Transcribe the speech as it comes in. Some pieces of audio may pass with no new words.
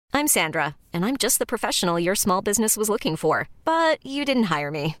I'm Sandra, and I'm just the professional your small business was looking for. But you didn't hire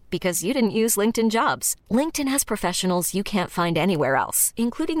me because you didn't use LinkedIn Jobs. LinkedIn has professionals you can't find anywhere else,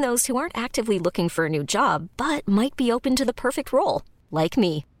 including those who aren't actively looking for a new job, but might be open to the perfect role, like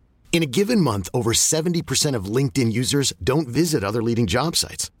me. In a given month, over 70% of LinkedIn users don't visit other leading job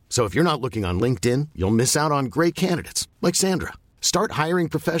sites. So if you're not looking on LinkedIn, you'll miss out on great candidates like Sandra. Start hiring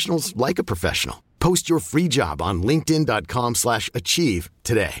professionals like a professional. Post your free job on linkedin.com/achieve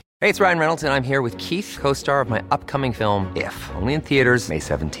today. Hey, it's Ryan Reynolds, and I'm here with Keith, co-star of my upcoming film, If, only in theaters May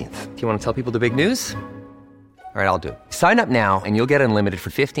 17th. Do you want to tell people the big news? All right, I'll do it. Sign up now and you'll get unlimited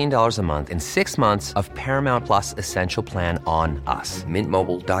for $15 a month and 6 months of Paramount Plus Essential Plan on us.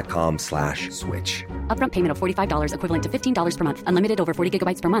 MintMobile.com/switch. Upfront payment of $45 equivalent to $15 per month. Unlimited over 40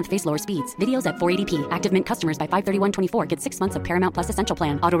 gigabytes per month. Face lower speeds. Videos at 480p. Active Mint customers by 531.24 get 6 months of Paramount Plus Essential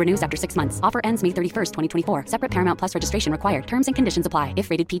Plan. Auto renews after 6 months. Offer ends May 31st, 2024. Separate Paramount Plus registration required. Terms and conditions apply if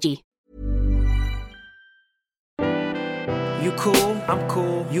rated PG. You cool, I'm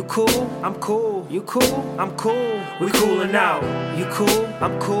cool. You cool, I'm cool. You cool, I'm cool. We coolin' out. You cool,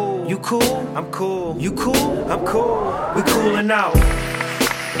 I'm cool. You cool, I'm cool. You cool, I'm cool. We coolin' out.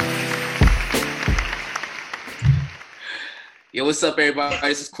 Yo, what's up, everybody?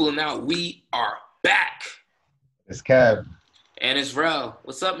 This is Coolin' Out. We are back. It's Kev. And it's Rel.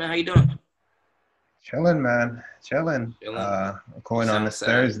 What's up, man? How you doing? Chilling, man. Chilling. Going on this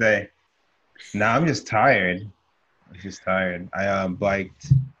Thursday. Nah, I'm just tired. I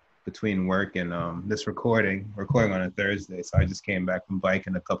biked between work and this recording on a Thursday. So I just came back from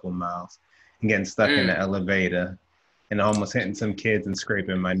biking a couple miles and getting stuck in the elevator and almost hitting some kids and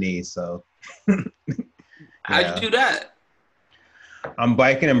scraping my knee. So How'd you do that? I'm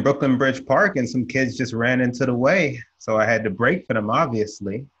biking in Brooklyn Bridge Park and some kids just ran into the way. So I had to brake for them,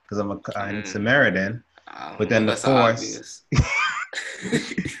 obviously, because I'm a Samaritan. But then the force,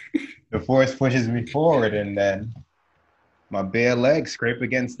 the force pushes me forward, and then my bare leg scrape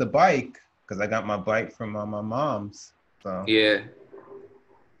against the bike because I got my bike from my mom's. So yeah.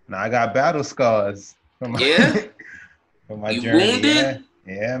 Now I got battle scars from my, from my you journey. Wounded?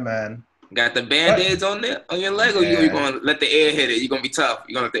 Yeah, man. Got the band-aids on your leg, or you gonna let the air hit it? You gonna be tough?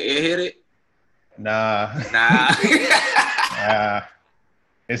 You gonna let the air hit it? Nah. Nah.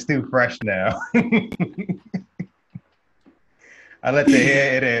 It's too fresh now. I let the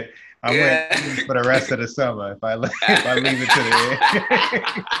air hit it. I'm waiting for the rest of the summer if I leave it to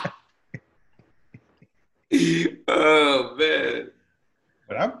the air. Oh, man.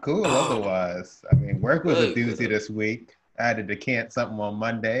 But I'm cool otherwise. I mean, work was a doozy this week. I had to decant something on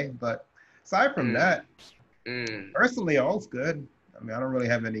Monday. But aside from that, personally, all's good. I mean, I don't really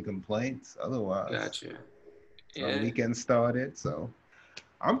have any complaints otherwise. Gotcha. Yeah. So weekend started, so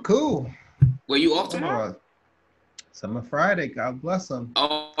I'm cool. Were you off tomorrow? Summer Friday, God bless them.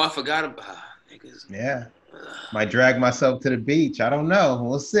 Oh, I forgot about niggas. Yeah. Might drag myself to the beach. I don't know.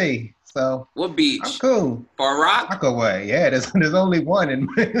 We'll see. So what beach? I'm cool. Far Rock? Rockaway. Yeah, there's only one in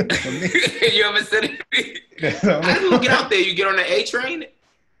for me. You ever said it? How do you get out there? You get on the A train?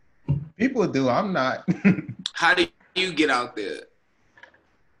 People do. I'm not. How do you get out there?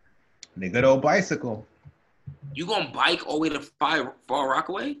 The good old bicycle. You gonna bike all the way to Far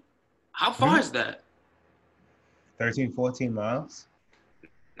Rockaway? How far is that? 13, 14 miles.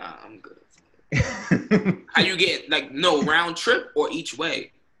 Nah, I'm good. How you get, round trip or each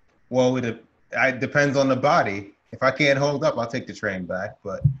way? Well, it depends on the body. If I can't hold up, I'll take the train back.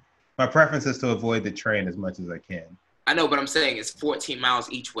 But my preference is to avoid the train as much as I can. I know, but I'm saying it's 14 miles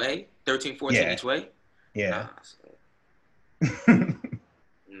each way? 13, 14 each way? Yeah.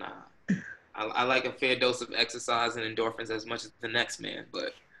 Nah. I like a fair dose of exercise and endorphins as much as the next man,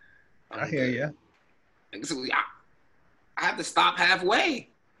 but I hear you. I have to stop halfway.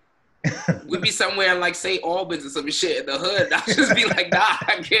 We'd be somewhere in say Albans or some shit in the hood. I'll just be like, nah,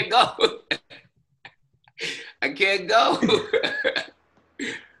 I can't go. I can't go.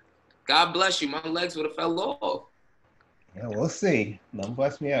 God bless you. My legs would have fell off. Yeah, we'll see. Don't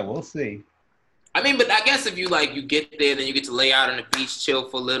bless me out. We'll see. I mean, but I guess if you you get there, then you get to lay out on the beach, chill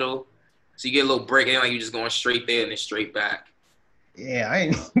for a little. So you get a little break, and then you just going straight there and then straight back. Yeah, I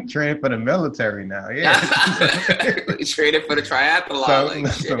ain't training for the military now. Yeah, training for the triathlon,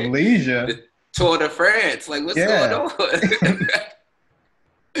 some leisure. The Tour de France, what's going on?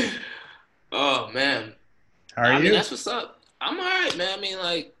 Oh man, how are you? I mean, that's what's up. I'm all right, man. I mean,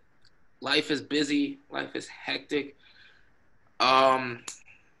 life is busy, life is hectic.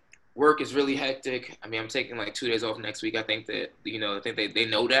 Work is really hectic. I mean, I'm taking 2 days off next week. I think that they know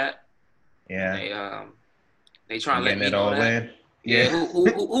that. Yeah. They try and let me know that. Yeah.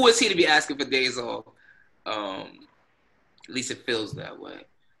 Who is he to be asking for days off? At least it feels that way.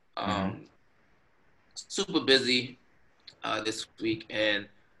 Super busy this week, and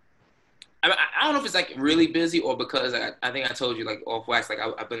I don't know if it's like really busy or because I think I told you like off wax, like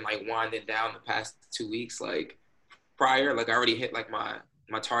I've been like winding down the past 2 weeks, like prior, like I already hit like my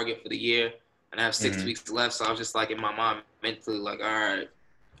target for the year, and I have 6 weeks left, so I was just like in my mind mentally like, all right,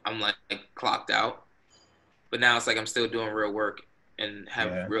 I'm like clocked out, but now it's like I'm still doing real work and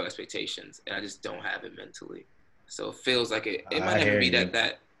have real expectations, and I just don't have it mentally, so it feels like it might never be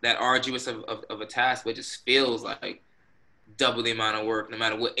that arduous of a task, but it just feels like double the amount of work no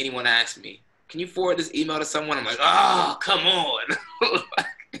matter what anyone asks me. Can you forward this email to someone? I'm like, oh, come on.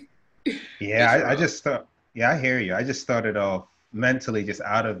 I just thought, I hear you. I just started off mentally just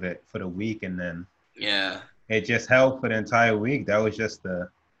out of it for the week, and then it just held for the entire week. That was just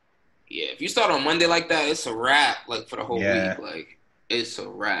if you start on Monday like that, it's a wrap, like for the whole week. Like, it's a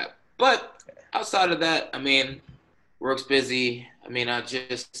wrap. But outside of that, I mean, work's busy. I mean, I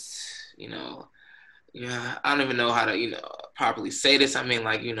just, I don't even know how to, properly say this. I mean,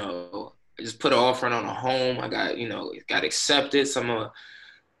 like, I just put an offer on a home. I got, it got accepted.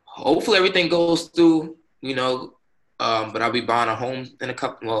 Hopefully everything goes through, but I'll be buying a home in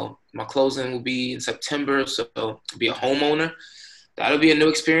my closing will be in September. So I'll be a homeowner. That'll be a new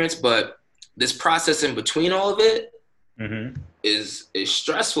experience. But this process in between all of it is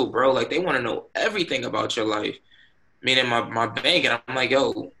stressful, bro. Like, they want to know everything about your life. Meaning my bank, and I'm like,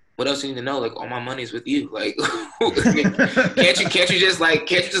 yo, what else do you need to know? Like, all my money's with you. Like, can't you just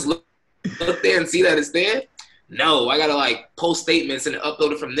look there and see that it's there? No, I gotta like post statements and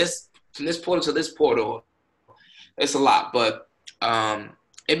upload it from this portal to this portal. It's a lot, but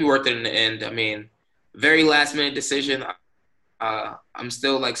it'd be worth it in the end. I mean, very last minute decision. I'm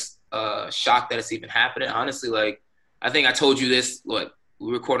still like shocked that it's even happening. Honestly, like, I think I told you this. We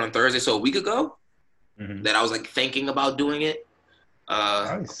recorded on Thursday, so a week ago. That I was like thinking about doing it.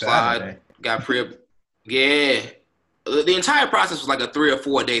 Applied, got the entire process was like a 3 or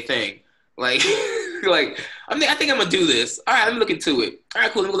 4 day thing. Like, I think I'm gonna do this. All right, let me look into it. All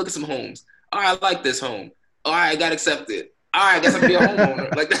right, cool. Let me go look at some homes. All right, I like this home. All right, I got accepted. All right, I guess I'll be a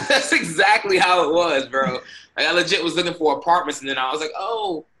homeowner. Like, that's exactly how it was, bro. Like, I legit was looking for apartments, and then I was like,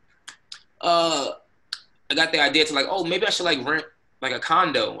 I got the idea to like, maybe I should like rent like a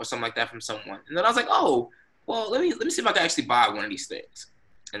condo or something like that from someone. And then I was like, well, let me see if I can actually buy one of these things.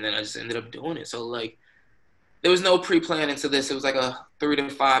 And then I just ended up doing it. So like, there was no pre-planning to this. It was like a 3 to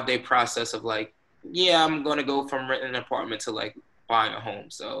 5 day process of like, I'm going to go from renting an apartment to like buying a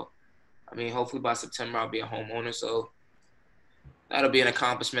home. So, I mean, hopefully by September I'll be a homeowner. So that'll be an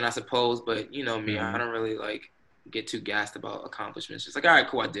accomplishment, I suppose. But you know me, I don't really like get too gassed about accomplishments. Just like, all right,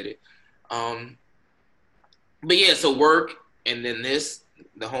 cool, I did it. But yeah, so work. And then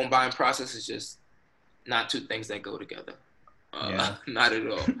the home buying process is just not two things that go together. Not at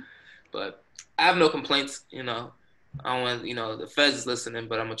all. But I have no complaints, I don't want, the feds is listening,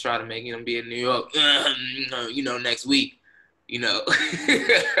 but I'm going to try to make, be in New York, next week,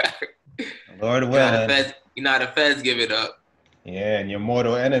 Lord willing. The feds give it up. Yeah, and your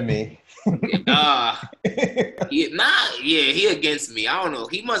mortal enemy. He against me. I don't know.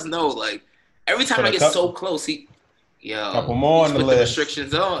 He must know, like, every time I get so close, couple more on the list.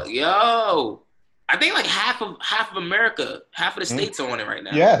 Restrictions on. I think like half of America, half of the states are on it right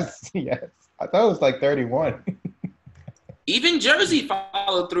now. Yes. I thought it was like 31. Even Jersey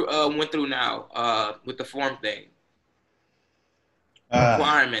went through now with the form thing.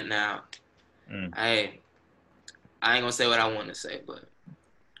 Requirement now. I ain't gonna say what I want to say, but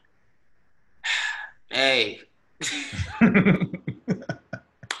hey,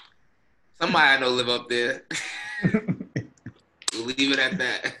 somebody I know live up there. We'll leave it at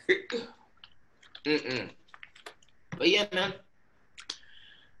that. But yeah, man,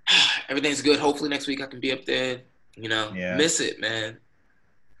 everything's good. Hopefully next week I can be up there. Miss it, man.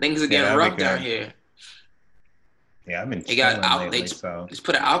 Things are getting rough down here. Yeah, I've been. They just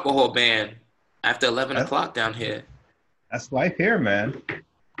put an alcohol ban after 11 o'clock down here. That's life here, man.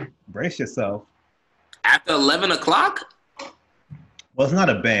 Brace yourself. After 11 o'clock? Well, it's not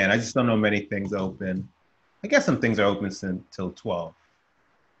a ban. I just don't know many things open. I guess some things are open until 12.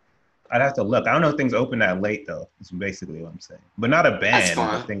 I'd have to look. I don't know if things open that late, though. That's basically what I'm saying. But not a ban. That's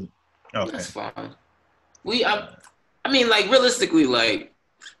fine. Okay. That's fine. I mean, like, realistically, like,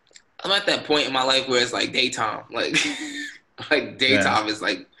 I'm at that point in my life where it's, like, daytime. Like, daytime is,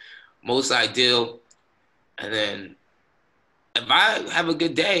 like, most ideal. And then if I have a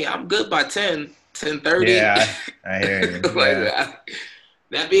good day, I'm good by 10:30. Yeah, I hear you.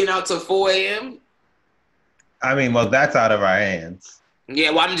 That being out till 4 a.m.? I mean, well, that's out of our hands.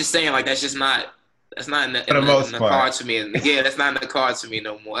 Yeah, well, I'm just saying, like, that's just not That's not in the cards for me. Yeah, that's not in the cards for me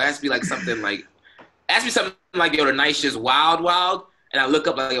no more. It has to be like something like, yo, the night's just wild. And I look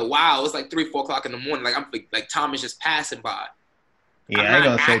up like, wow, it's like 3-4 o'clock in the morning. Like I'm like Tom is just passing by. Yeah, I ain't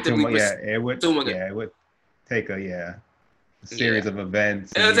gonna say too much. Yeah, it would take a series of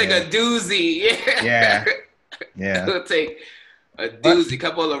events. It'll take a doozy. Yeah. It'll take a doozy.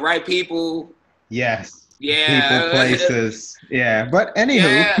 Couple of the right people. Yes. Yeah. People, places. Yeah. But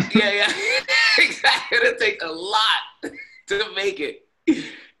anywho. Yeah. Exactly. It'll take a lot to make it.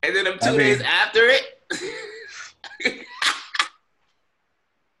 And then 2 days after it.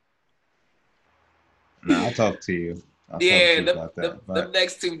 No, I'll talk to you. The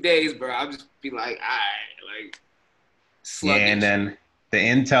next 2 days, bro, I'll just be like, all right, like, sluggish. Yeah, and then the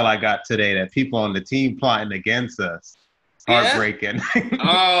intel I got today that people on the team plotting against us. Heartbreaking.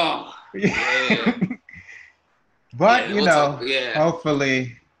 Oh, yeah. But,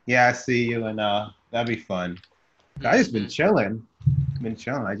 hopefully, I see you, and that'd be fun. I just been chilling.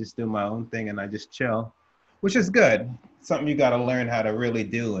 I just do my own thing, and I just chill, which is good. Something you got to learn how to really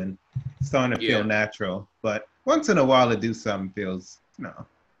do, and it's starting to feel natural. But once in a while to do something feels,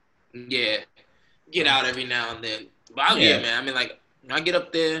 Yeah. Get out every now and then. But man. I mean, like, when I get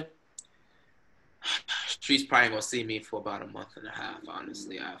up there, Street's probably going to see me for about a month and a half,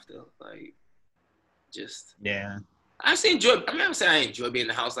 honestly, after. Like, just. Yeah. I would say I enjoy being in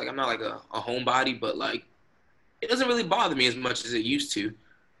the house. Like, I'm not like a homebody, but, like, it doesn't really bother me as much as it used to.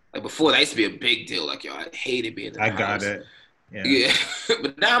 Like, before, that used to be a big deal. Like, yo, I hated being in the house. I got it. Yeah.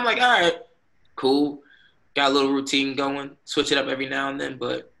 But now I'm like, all right, cool. Got a little routine going. Switch it up every now and then,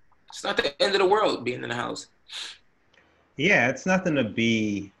 but it's not the end of the world being in the house. Yeah, it's nothing to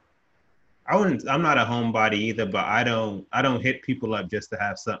be. I'm not a homebody either, but I don't hit people up just to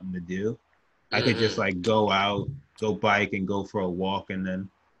have something to do. I could just like go out, go bike and go for a walk, and then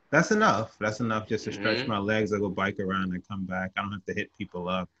that's enough. That's enough just to stretch my legs. I go bike around and come back. I don't have to hit people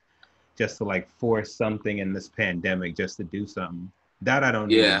up just to like force something in this pandemic just to do something. That I don't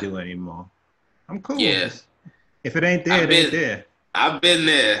need to do anymore. I'm cool. Yeah. If it ain't there, it ain't there. I've been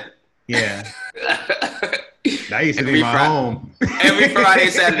there. Yeah. That used to be my home. Every Friday,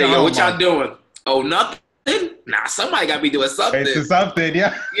 Saturday. Yo, what y'all doing? Oh, nothing? Nah, somebody got to be doing something. It's something,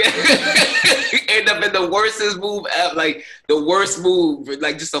 yeah. End up in the worstest move ever, like the worst move,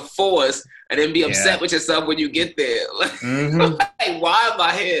 like just a force, and then be upset with yourself when you get there. Like, why am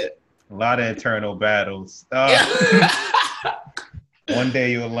I here? A lot of internal battles. One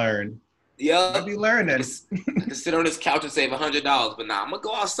day you'll learn. Yeah. You'll be learning. I can sit on this couch and save $100, but nah, I'm going to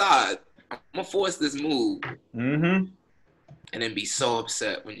go outside. I'm going to force this move. And then be so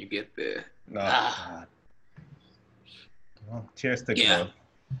upset when you get there. God. Well, cheers to growth.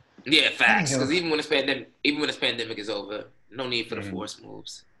 Yeah, facts. Because even when this pandemic is over, no need for the force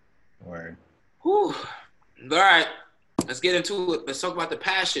moves. Word. Whew. All right. Let's get into it. Let's talk about the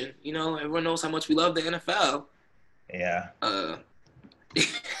passion. You know, everyone knows how much we love the NFL. Yeah.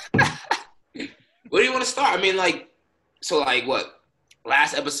 Where do you want to start? I mean, what?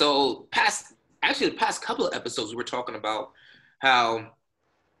 Last episode, the past couple of episodes, we were talking about how,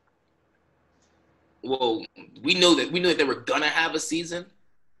 well, we knew that they were gonna have a season,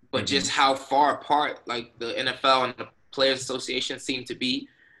 but just how far apart like the NFL and the Players Association seem to be,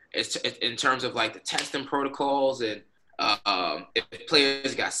 in terms of like the testing protocols and if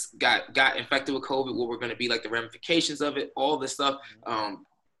players got infected with COVID, what were going to be like the ramifications of it, all this stuff.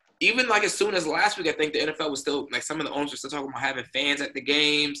 Even like as soon as last week, I think the NFL was still like some of the owners were still talking about having fans at the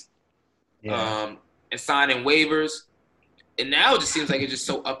games, and signing waivers. And now it just seems like it's just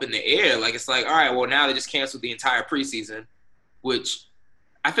so up in the air. Like it's like, all right, well now they just canceled the entire preseason, which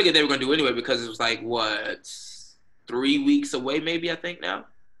I figured they were going to do anyway because it was like 3 weeks away, maybe I think now.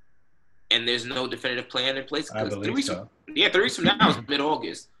 And there's no definitive plan in place. I believe so. 3 weeks from now is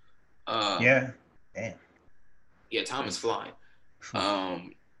mid-August. Damn. Yeah, time is flying.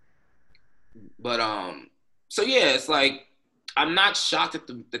 So yeah, it's like I'm not shocked that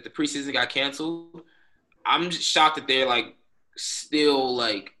the preseason got canceled. I'm just shocked that they're like still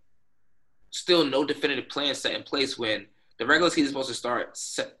no definitive plan set in place when the regular season is supposed to start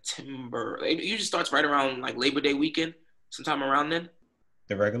September. It usually starts right around like Labor Day weekend, sometime around then.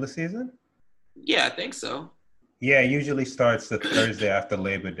 The regular season? Yeah, I think so. Yeah, it usually starts the Thursday after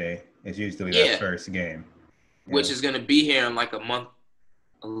Labor Day. It's usually that first game. Which is going to be here in like a month,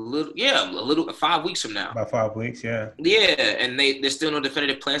 5 weeks from now. About 5 weeks, yeah. Yeah, and there's still no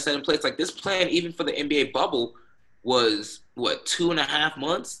definitive plan set in place. Like this plan, even for the NBA bubble, was 2.5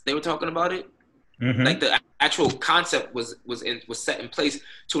 months? They were talking about it. Like the actual concept was set in place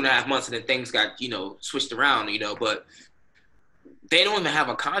 2.5 months, and then things got switched around. But they don't even have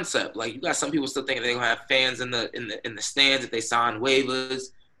a concept. Like, you got some people still thinking they're gonna have fans in the stands if they sign waivers.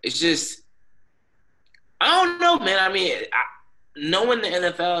 It's just, I don't know, man. I mean, knowing the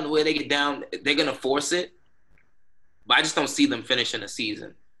NFL and the way they get down, they're gonna force it. But I just don't see them finishing the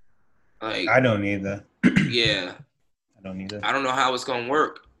season. Like, I don't either. Yeah. I don't either. I don't know how it's gonna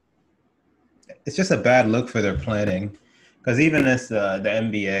work. It's just a bad look for their planning, because even as the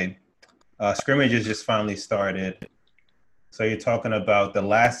NBA scrimmages just finally started. So you're talking about the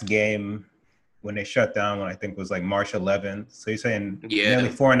last game when they shut down, when I think was like March 11th. So you're saying nearly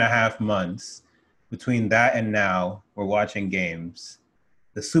 4.5 months between that and now we're watching games.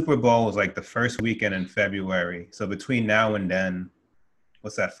 The Super Bowl was like the first weekend in February. So between now and then,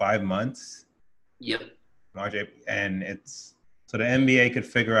 what's that, 5 months? Yep. March, April, and it's so the NBA could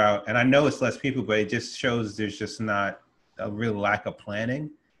figure out, and I know it's less people, but it just shows there's just not a real lack of planning,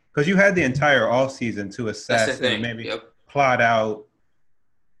 because you had the entire offseason to assess and maybe plot out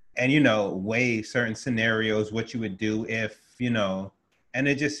and, weigh certain scenarios, what you would do if, and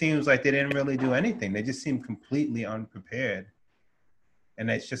it just seems like they didn't really do anything. They just seem completely unprepared. And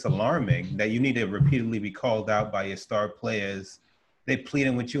it's just alarming that you need to repeatedly be called out by your star players. They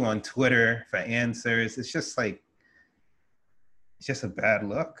pleading with you on Twitter for answers. It's just like, it's just a bad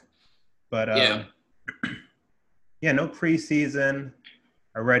look. But no preseason.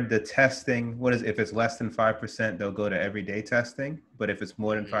 I read the testing. If it's less than 5%, they'll go to everyday testing. But if it's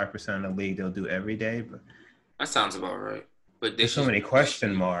more than 5% in the league, they'll do every day. But that sounds about right. But there's so many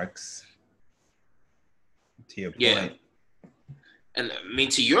question marks. To your point. Yeah. And I mean,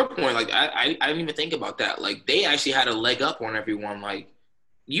 to your point, like I didn't even think about that. Like, they actually had a leg up on everyone. Like,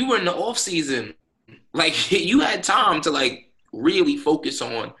 you were in the off season. Like, you had time to like really focus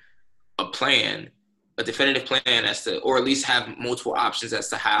on a plan, a definitive plan or at least have multiple options as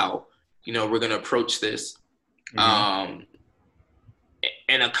to how, we're going to approach this.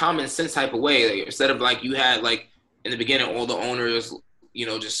 In a common sense type of way. Like, instead of like you had like in the beginning, all the owners,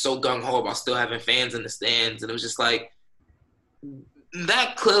 just so gung ho about still having fans in the stands. And it was just like,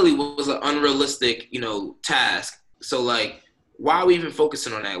 that clearly was an unrealistic, task. So like, why are we even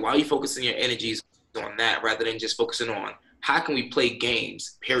focusing on that? Why are you focusing your energies on that rather than just focusing on how can we play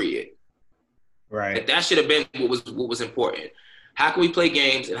games, period? Right. Like, that should have been what was important. How can we play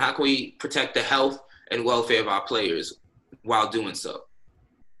games and how can we protect the health and welfare of our players while doing so?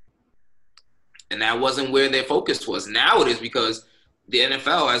 And that wasn't where their focus was. Now it is, because the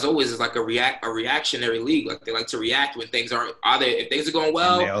NFL, as always, is like a reactionary league. Like, they like to react when things if things are going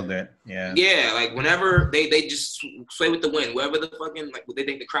well. Nailed it. Yeah. Yeah. Like, whenever they just sway with the wind, wherever the fucking, like, they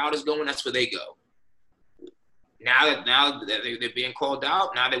think the crowd is going, that's where they go. Now that they're being called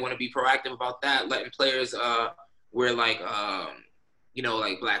out, now they want to be proactive about that, letting players wear like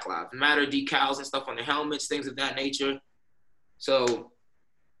like Black Lives Matter decals and stuff on their helmets, things of that nature. So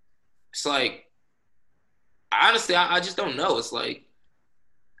it's like, honestly, I just don't know. It's like,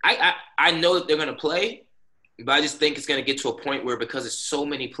 I know that they're gonna play, but I just think it's gonna get to a point where, because it's so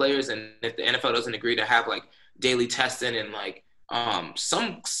many players, and if the NFL doesn't agree to have like daily testing and like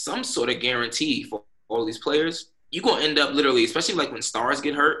some sort of guarantee for all these players, you're gonna end up literally, especially like when stars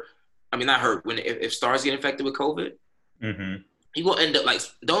get hurt. I mean, not hurt, if stars get infected with COVID, you're gonna end up like,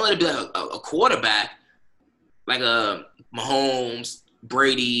 don't let it be like a quarterback, like a Mahomes,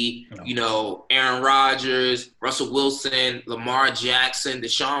 Brady, Aaron Rodgers, Russell Wilson, Lamar Jackson,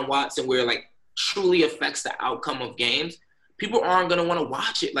 Deshaun Watson, where it like truly affects the outcome of games. People aren't gonna want to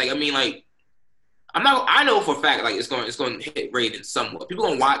watch it. Like, I mean, like, I know for a fact, like, it's going to hit ratings somewhat. People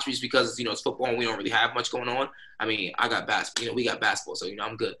gonna watch just because it's football and we don't really have much going on. I mean, I got basketball, we got basketball, so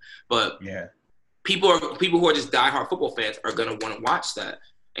I'm good. But yeah, people who are just diehard football fans are gonna want to watch that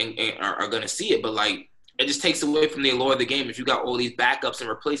and are gonna see it. But like, it just takes away from the allure of the game if you got all these backups and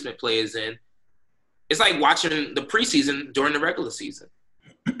replacement players in. It's like watching the preseason during the regular season.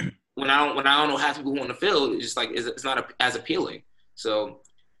 When I don't know half the people who on the field, it's just like, it's not as appealing. So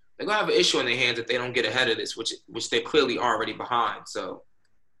they're gonna have an issue on their hands if they don't get ahead of this, which they're clearly already behind. So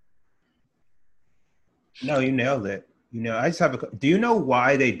no, you nailed it. I just have do you know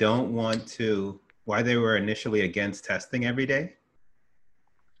why they why they were initially against testing every day?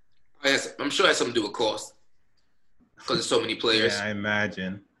 I'm sure it has something to do with cost, because there's so many players. Yeah, I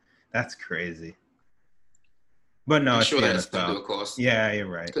imagine. That's crazy. But no, I'm it's sure the that has NFL. something to do with cost. Yeah, you're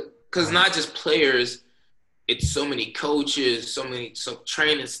right. Because not just players, it's so many coaches, so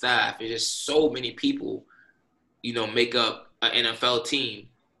training staff. It's just so many people, make up an NFL team.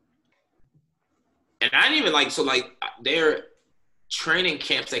 And I didn't even their training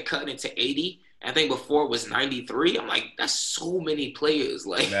camps, they cut into 80. I think before it was 93. I'm like, that's so many players.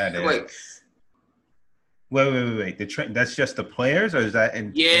 Like, that is. Wait. That's just the players, or is that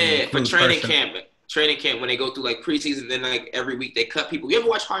for training camp? Training camp when they go through like preseason, then like every week they cut people. You ever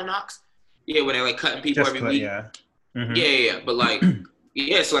watch Hard Knocks? Yeah, when they're like cutting people every week. Yeah. Mm-hmm. Yeah. But like,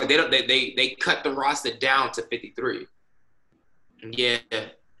 yeah. So like they cut the roster down to 53. Yeah.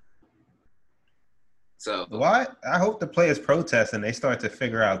 So what? I hope the players protest and they start to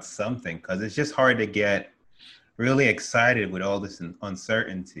figure out something, because it's just hard to get really excited with all this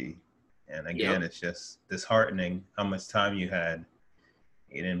uncertainty. And again, It's just disheartening how much time you had.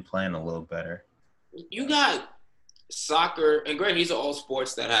 You didn't plan a little better. You got soccer, and granted, these are all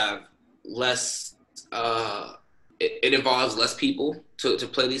sports that have less. It involves less people to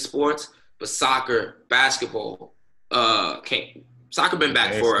play these sports. But soccer, basketball, soccer been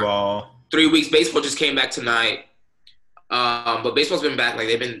back for 3 weeks. Baseball just came back tonight. But baseball's been back. Like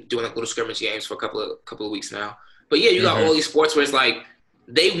they've been doing like little scrimmage games for a couple of weeks now. But yeah, you got all these sports where it's like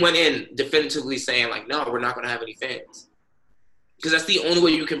they went in definitively saying like, no, we're not going to have any fans, because that's the only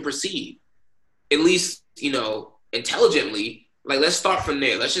way you can proceed. At least, intelligently. Like, let's start from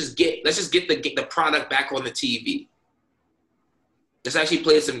there. Let's just get the product back on the TV. Let's actually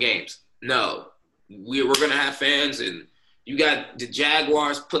play some games. No, we're gonna have fans, and you got the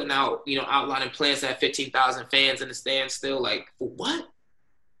Jaguars putting out, outlining plans to have 15,000 fans in the stands still. Like, for what?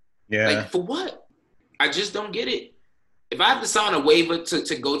 Yeah. Like, for what? I just don't get it. If I have to sign a waiver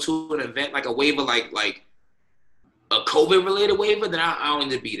to go to an event, like a waiver like a COVID-related waiver, then I don't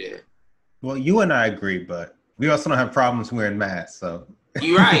need to be there. Well, you and I agree, but we also don't have problems wearing masks, so.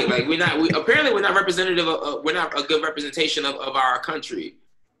 You're right. Like apparently we're not representative we're not a good representation of our country.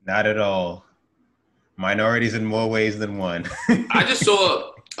 Not at all. Minorities in more ways than one. I just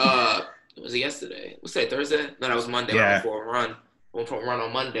saw was it yesterday? What's that, Thursday? No, that was Monday. Yeah. I went for a run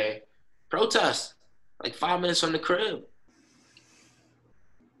on Monday. Protest. Like 5 minutes from the crib.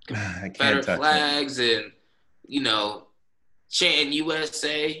 Confederate flags and, chanting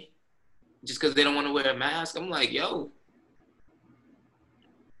USA just because they don't want to wear a mask. I'm like, yo.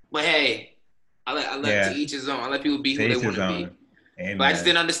 But hey, I let to each his own. I let people be who they want to be. Amen. But I just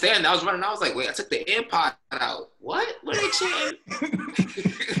didn't understand. I was running. I was like, wait, I took the AirPod out. What? What are they chanting?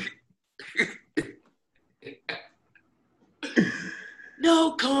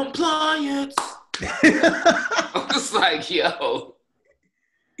 No compliance. I was like, yo.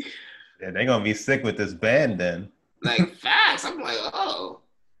 Yeah, they're going to be sick with this band then. Like, facts. I'm like, oh.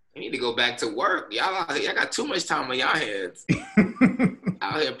 I need to go back to work. Y'all got too much time on y'all hands.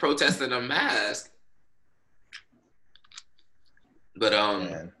 Out here protesting a mask. But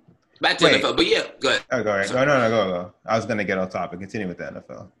back to NFL. But yeah, go ahead. Oh, go ahead. Go. I was gonna get on topic. Continue with the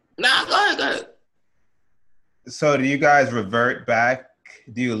NFL. Nah, go ahead. So do you guys revert back?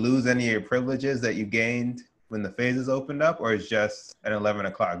 Do you lose any of your privileges that you gained when the phases opened up, or is just an 11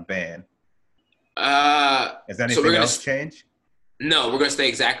 o'clock ban? Is anything else change? No, we're gonna stay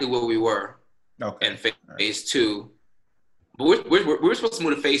exactly where we were. Okay. In phase 2. But we're supposed to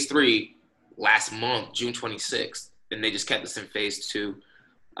move to phase 3 last month, June 26th, and they just kept us in phase 2.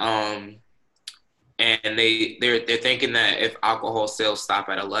 And they're thinking that if alcohol sales stop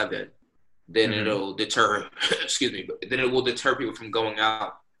at 11, then it'll deter. Excuse me. Then it will deter people from going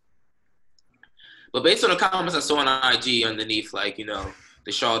out. But based on the comments I saw on IG underneath, like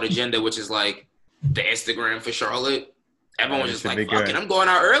the Charlotte agenda, which is like the Instagram for Charlotte. Everyone was just like, fuck it, I'm going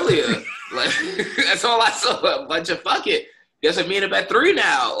out earlier. Like, that's all I saw, a bunch of fuck it. Guess I'm meeting up at 3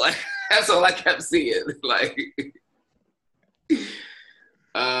 now. Like, that's all I kept seeing. Like,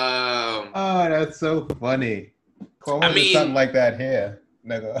 oh, that's so funny. I mean, something like that here.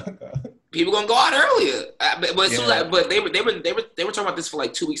 People gonna go out earlier, but they were talking about this for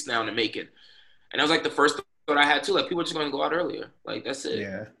like 2 weeks now in the making, and that was like the first thought I had too. Like, people are just gonna go out earlier. Like, that's it.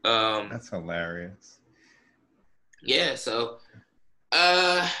 Yeah. That's hilarious. Yeah, so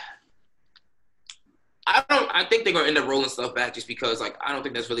I think they're gonna end up rolling stuff back just because like I don't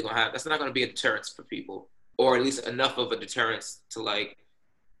think that's really gonna happen. That's not gonna be a deterrence for people, or at least enough of a deterrence to like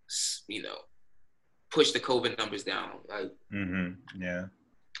push the COVID numbers down. Like yeah.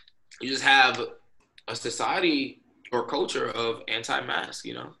 You just have a society or culture of anti-mask,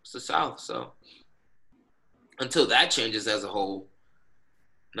 it's the South. So until that changes as a whole,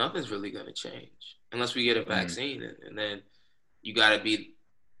 nothing's really gonna change. Unless we get a vaccine, and then you got to be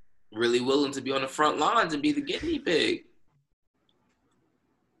really willing to be on the front lines and be the guinea pig.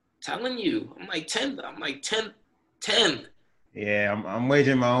 Telling you, I'm like 10. Yeah, I'm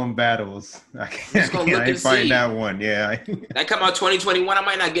waging my own battles. I ain't fighting that one. Yeah. That come out 2021. I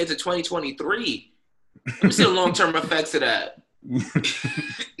might not get to 2023. Let me see the long-term effects of that.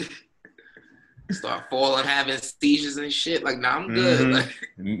 Start falling, having seizures and shit. Like, nah, I'm good.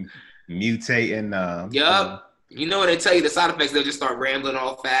 Like, mutating. Yup. You know when they tell you the side effects, they'll just start rambling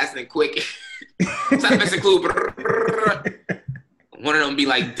all fast and quick. Side effects include one of them be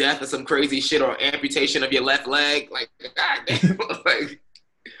like death or some crazy shit or amputation of your left leg. Like, God damn. Like,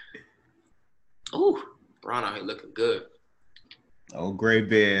 ooh, Bron out here looking good. Oh, gray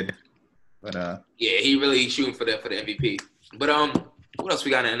beard. But yeah, he really shooting for the MVP. But what else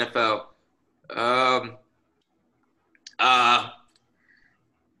we got in the NFL? I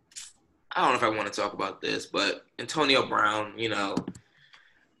don't know if I want to talk about this, but Antonio Brown, you know,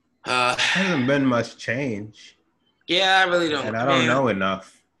 hasn't been much change. Yeah, I really don't. And I don't know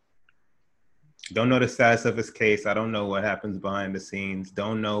enough. Don't know the status of his case. I don't know what happens behind the scenes.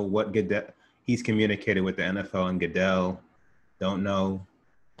 Don't know what he's communicated with the NFL and Goodell. Don't know.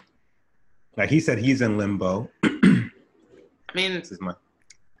 Like he said, he's in limbo. I mean,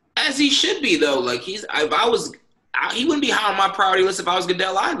 as he should be though. Like he wouldn't be high on my priority list if I was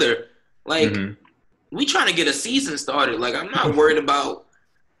Goodell either. Like we trying to get a season started. Like I'm not worried about.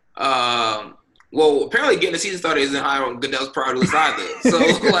 Well, apparently getting the season started isn't high on Goodell's priority list either. So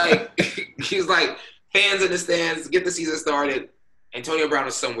like he's like fans in the stands, get the season started. Antonio Brown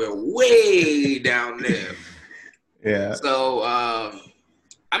is somewhere way down there. Yeah. So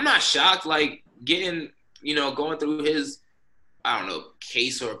I'm not shocked. Like getting, you know, going through his, I don't know,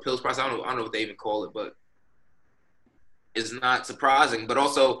 case or appeals process. I don't know what they even call it, but it's not surprising. But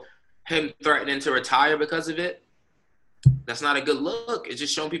also him threatening to retire because of it. That's not a good look. It's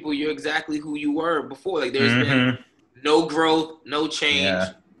just showing people you're exactly who you were before. Like there's been no growth, no change,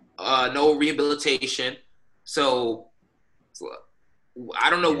 no rehabilitation. So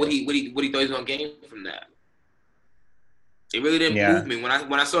I don't know what he thought he was gonna gain from that. It really didn't move me. When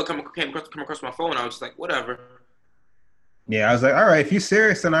I saw it come across my phone, I was just like, whatever. Yeah, I was like, all right, if you're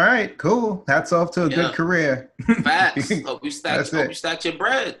serious, then all right, cool. Hats off to a good career. Facts. Hope you stacked your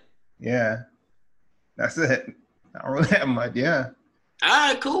bread. Yeah, that's it. I don't really have much. Yeah. All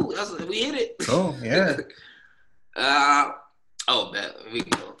right, cool. We hit it. Cool. Yeah. Bet.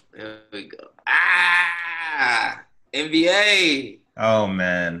 There we go. NBA. Oh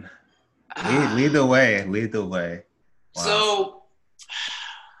man. Lead the way. Lead the way. Wow. So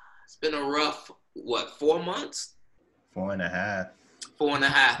it's been a rough 4 months? 4.5.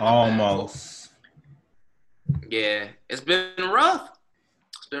 4.5. Almost. Yeah, it's been rough.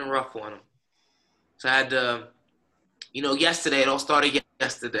 It's been rough on him. So I had to, yesterday, it all started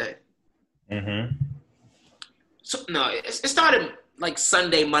yesterday. Mm-hmm. So, no, it started like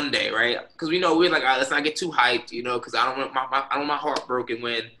Sunday, Monday, right? Because we're like, all right, let's not get too hyped, because I don't want my heart broken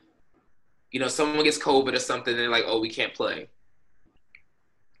when, someone gets COVID or something and they're like, oh, we can't play.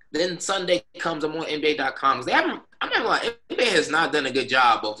 Then Sunday comes, I'm on NBA.com. I'm not gonna lie, NBA has not done a good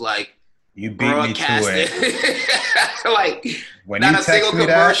job of like you beat broadcasting. Me to it. Like when not a single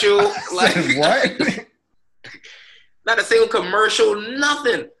commercial. Like what? Not a single commercial,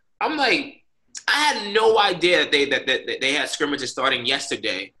 nothing. I'm like, I had no idea that they had scrimmages starting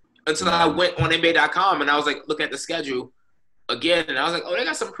yesterday until I went on NBA.com and I was like looking at the schedule again and I was like, oh, they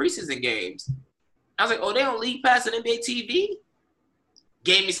got some preseason games. I was like, oh, they don't league pass on NBA TV?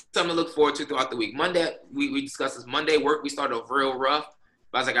 Gave me something to look forward to throughout the week. Monday, we discussed this. Monday work, we started off real rough.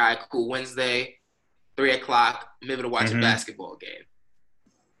 But I was like, all right, cool. Wednesday, 3 o'clock, I'm able to watch a basketball game.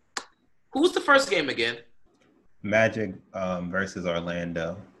 Who was the first game again? Magic versus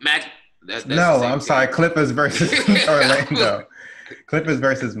Orlando. Magic. That's no, I'm sorry. Clippers versus Orlando. Clippers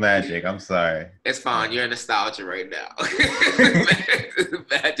versus Magic. I'm sorry. It's fine. You're in nostalgia right now.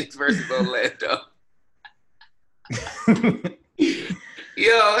 Magic versus Orlando.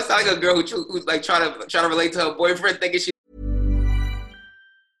 Yo, it's like a girl who's like trying to relate to her boyfriend, thinking she.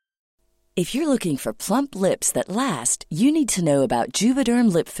 If you're looking for plump lips that last, you need to know about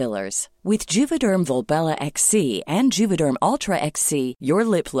Juvederm lip fillers. With Juvederm Volbella XC and Juvederm Ultra XC, your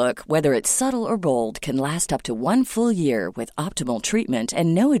lip look, whether it's subtle or bold, can last up to 1 full year with optimal treatment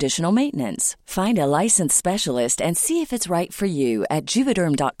and no additional maintenance. Find a licensed specialist and see if it's right for you at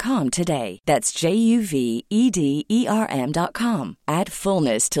Juvederm.com today. That's JUVEDERM.com. Add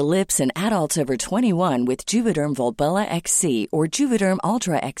fullness to lips in adults over 21 with Juvederm Volbella XC or Juvederm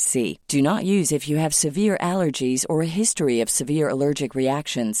Ultra XC. Do not use if you have severe allergies or a history of severe allergic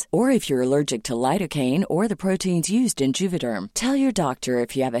reactions, or if you're allergic to lidocaine or the proteins used in Juvederm. Tell your doctor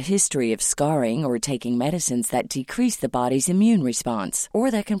if you have a history of scarring or taking medicines that decrease the body's immune response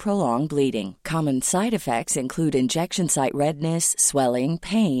or that can prolong bleeding. Common side effects include injection site redness, swelling,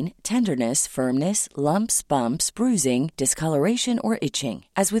 pain, tenderness, firmness, lumps, bumps, bruising, discoloration, or itching.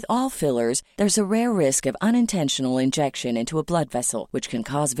 As with all fillers, there's a rare risk of unintentional injection into a blood vessel, which can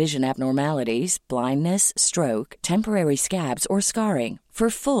cause vision abnormalities, blindness, stroke, temporary scabs, or scarring. For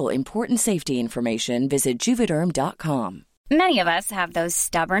full important safety information, visit Juvederm.com. Many of us have those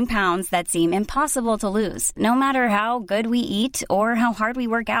stubborn pounds that seem impossible to lose, no matter how good we eat or how hard we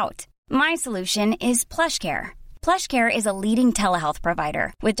work out. My solution is PlushCare. PlushCare is a leading telehealth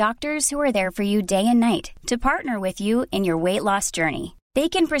provider with doctors who are there for you day and night to partner with you in your weight loss journey. They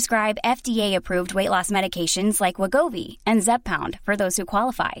can prescribe FDA-approved weight loss medications like Wegovy and Zepbound for those who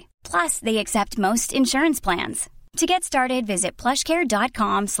qualify. Plus, they accept most insurance plans. To get started, visit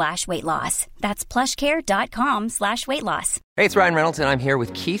plushcare.com/weightloss. That's plushcare.com/weightloss. Hey, it's Ryan Reynolds, and I'm here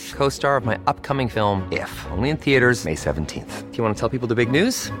with Keith, co-star of my upcoming film, If, only in theaters May 17th. Do you want to tell people the big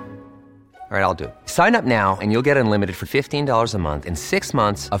news? All right, I'll do it. Sign up now and you'll get unlimited for $15 a month and 6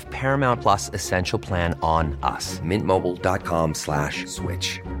 months of Paramount Plus Essential Plan on us.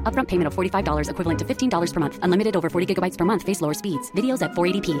 Mintmobile.com/switch. Upfront payment of $45 equivalent to $15 per month. Unlimited over 40 gigabytes per month. Face lower speeds. Videos at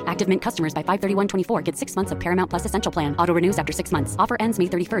 480p. Active Mint customers by 531.24 get 6 months of Paramount Plus Essential Plan. Auto renews after 6 months. Offer ends May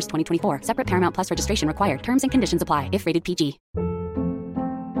 31st, 2024. Separate Paramount Plus registration required. Terms and conditions apply if rated PG.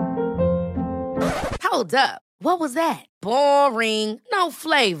 Hold up. What was that? Boring. No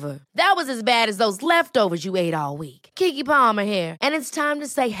flavor. That was as bad as those leftovers you ate all week. Keke Palmer here, and it's time to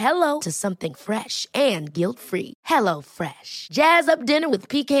say hello to something fresh and guilt-free. Hello Fresh. Jazz up dinner with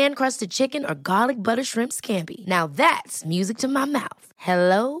pecan-crusted chicken or garlic butter shrimp scampi. Now that's music to my mouth.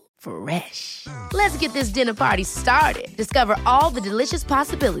 Hello Fresh. Let's get this dinner party started. Discover all the delicious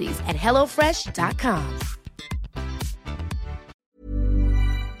possibilities at HelloFresh.com.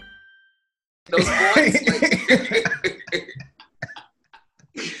 Those boys.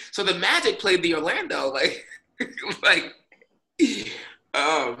 So the Magic played the Orlando,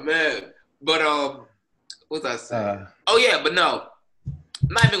 oh man. But what was I saying? But no, I'm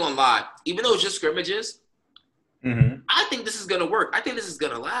not even gonna lie. Even though it's just scrimmages, I think this is gonna work. I think this is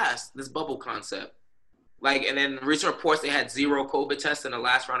gonna last. This bubble concept, and then recent reports they had 0 COVID tests in the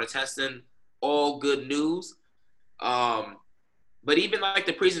last round of testing. All good news. But even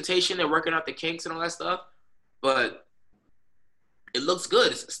the presentation, they're working out the kinks and all that stuff. But it looks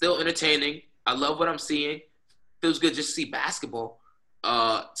good. It's still entertaining. I love what I'm seeing. Feels good just to see basketball,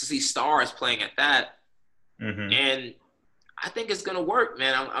 to see stars playing at that. And I think it's gonna work,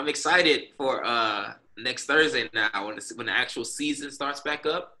 man. I'm excited for next Thursday now when the actual season starts back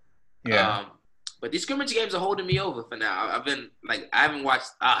up. Yeah. But these scrimmage games are holding me over for now. I've been I haven't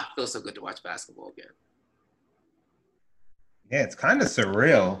watched. It feels so good to watch basketball again. Yeah, it's kind of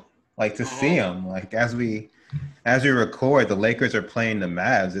surreal, to see them. As we record, the Lakers are playing the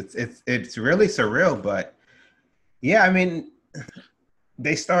Mavs. It's really surreal, but yeah, I mean,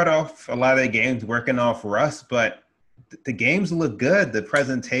 they start off a lot of the games working off rust, but the games look good. The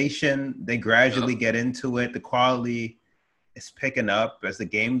presentation, they gradually get into it. The quality is picking up as the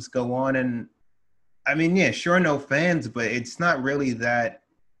games go on, and I mean, yeah, sure, no fans, but it's not really that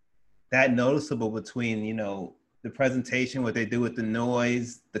noticeable between the presentation, what they do with the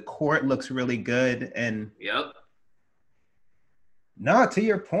noise. The court looks really good. And no, to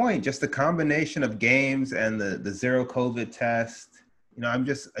your point, just the combination of games and the 0 COVID test, I'm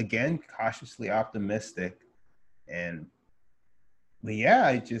just, again, cautiously optimistic. But yeah,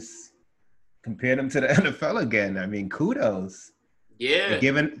 I just compared them to the NFL again. I mean, kudos. Yeah.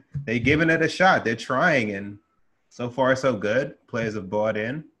 They're giving it a shot. They're trying, and so far so good. Players have bought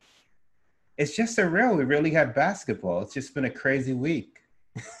in. It's just surreal. We really had basketball. It's just been a crazy week.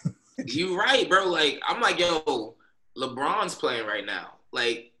 You're right, bro. I'm yo, LeBron's playing right now.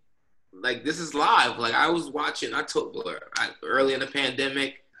 This is live. I was watching. I took early in the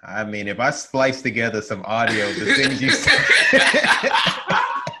pandemic. I mean, if I splice together some audio, the things you said.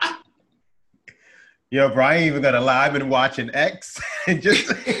 Yo, bro, I ain't even gonna lie. I've been watching X and just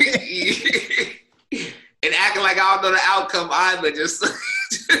and acting like I don't know the outcome either. Just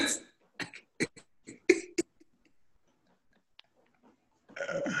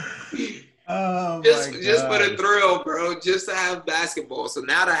just for the thrill, bro. Just to have basketball. So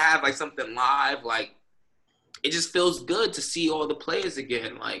now to have something live, it just feels good to see all the players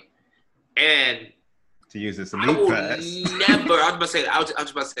again. And to use this League Pass. I was about to say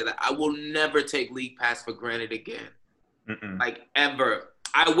that. I will never take League Pass for granted again. Ever.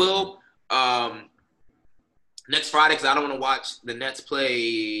 I will next Friday, because I don't want to watch the Nets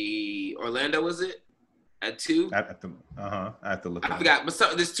play Orlando, is it? At 2? I have to look. I forgot, but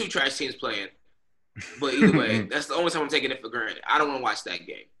there's 2 trash teams playing. But either way, that's the only time I'm taking it for granted. I don't want to watch that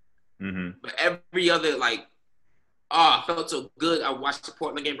game. But every other, I felt so good. I watched the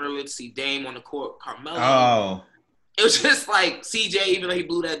Portland game earlier to see Dame on the court, Carmelo. Oh. It was just CJ, even though he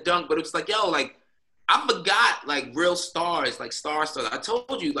blew that dunk, but it was I forgot, real stars, stars. I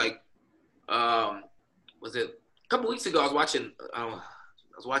told you, was it a couple weeks ago, I was watching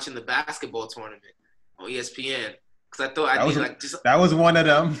was watching the basketball tournament on ESPN because I thought that was one of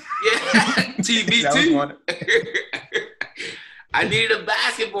them. Yeah, TBT. That was one. I needed a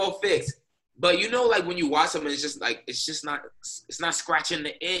basketball fix. But like when you watch something, it's not scratching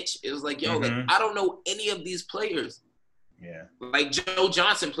the itch. It was like, yo, like I don't know any of these players. Yeah. Like Joe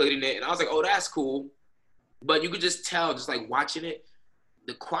Johnson played in it, and I was like, oh, that's cool. But you could just tell, just like watching it,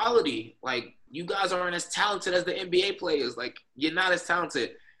 the quality. Like you guys aren't as talented as the NBA players. Like you're not as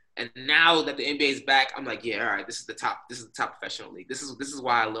talented. And now that the NBA is back, I'm like, yeah, all right, this is the top professional league. This is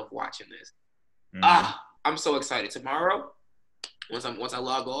why I love watching this. I'm so excited. Tomorrow, once I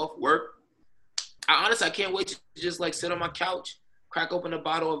log off work, I can't wait to just like sit on my couch, crack open a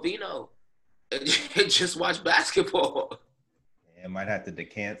bottle of vino, and just watch basketball. Yeah, I might have to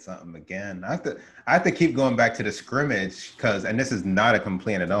decant something again. I have to keep going back to the scrimmage and this is not a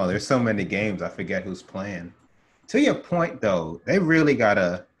complaint at all. There's so many games I forget who's playing. To your point though, they really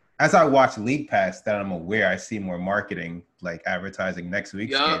gotta. As I watch League Pass, that I'm aware, I see more marketing like advertising next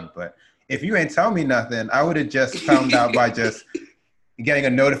week's game. But if you ain't tell me nothing, I would have just found out by just getting a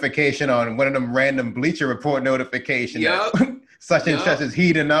notification on one of them random Bleacher Report notifications. Such and such is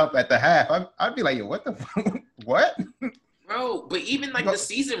heating up at the half. I'd be like, yo, what the fuck? What? Bro, but even like the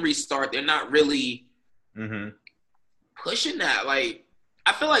season restart, they're not really pushing that. Like,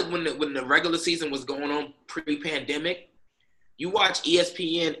 I feel like when the regular season was going on pre-pandemic, you watch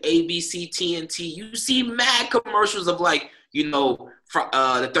ESPN, ABC, TNT, you see mad commercials of like,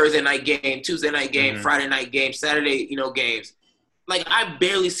 the Thursday night game, Tuesday night game, Friday night game, Saturday, games. Like I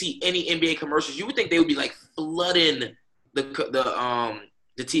barely see any NBA commercials. You would think they would be like flooding the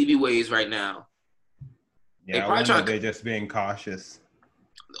TV waves right now. Yeah, they're just being cautious.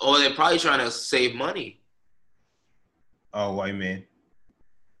 Or they're probably trying to save money. Oh, what do you mean?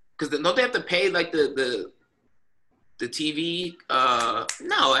 Because don't they have to pay like the TV?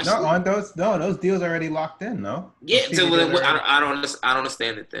 No, actually. No, on those deals are already locked in. No. Yeah, so I don't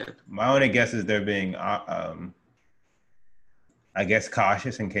understand it then. My only guess is they're being I guess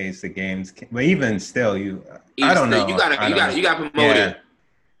cautious in case the games. But even still, I don't know. You got to promote it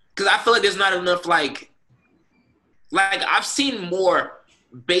because I feel like there's not enough like I've seen more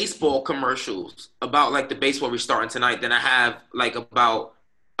baseball commercials about like the baseball restarting tonight than I have like about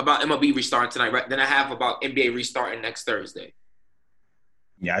MLB restarting tonight, right? Than I have about NBA restarting next Thursday.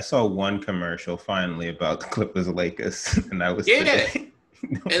 Yeah, I saw one commercial finally about the Clippers Lakers, and that was today.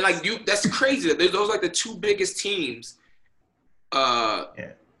 And like that's crazy. Those are like the two biggest teams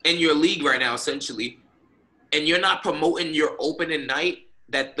in your league right now, essentially, and you're not promoting your opening night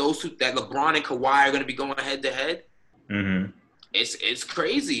that LeBron and Kawhi are going to be going head to head. It's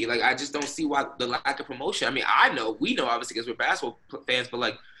crazy. Like I just don't see why the lack of promotion. I mean, we know obviously because we're basketball fans, but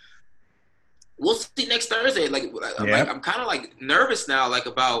like we'll see next Thursday. I'm kind of like nervous now, like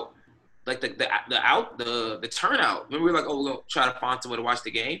about like the turnout. Remember we were like, oh, we're gonna try to find someone to watch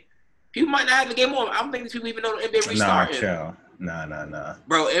the game. People might not have the game on. I don't think these people even know the NBA restarting. Nah.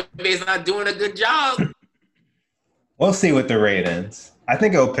 Bro, NBA's not doing a good job. We'll see with the ratings. I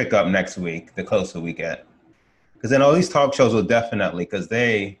think it'll pick up next week, the closer we get. Because then all these talk shows will definitely, because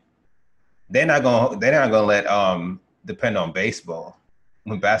they're not gonna let depend on baseball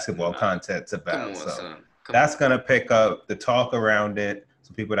when basketball content's about. That's gonna pick up the talk around it.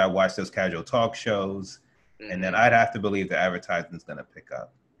 So people that watch those casual talk shows, and then I'd have to believe the advertising's gonna pick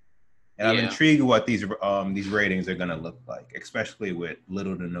up. And I'm intrigued what these ratings are gonna look like, especially with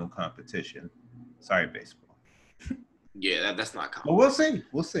little to no competition. Sorry, baseball. Yeah, that's not common. But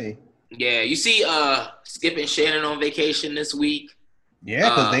we'll see. Yeah, you see Skip and Shannon on vacation this week. Yeah,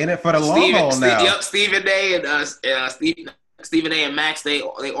 because they in it for the long haul now. Yep, Stephen A. and Max, they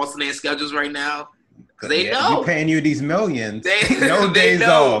alternating schedules right now. Because they know. We're paying you these millions. No days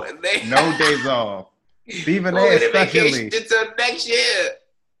off. No days off. Stephen A. especially. Until next year.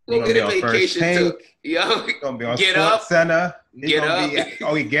 We'll get a vacation too. Yo, he's going to be on Get Sports Up. Center. Get Up.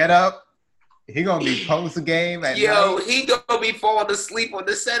 He Get Up. He gonna be post game at night. He gonna be falling asleep on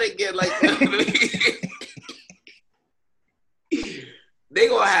the set again. Like they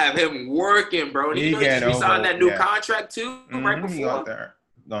gonna have him working, bro. He signed that new contract too, right before.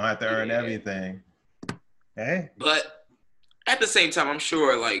 Gonna have to earn everything. Hey, but at the same time, I'm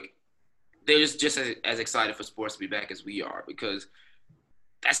sure like they're just as excited for sports to be back as we are because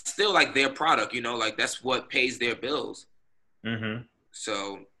that's still like their product, like that's what pays their bills.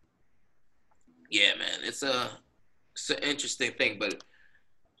 So. Yeah, man, it's an interesting thing, but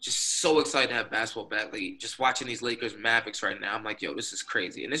just so excited to have basketball back. Like, just watching these Lakers Mavericks right now, I'm like, yo, this is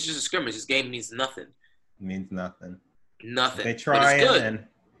crazy. And it's just a scrimmage. This game means nothing. It means nothing. Nothing. They try but it's good.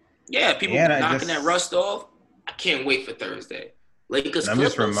 Yeah, people knocking that rust off. I can't wait for Thursday. Lakers. I'm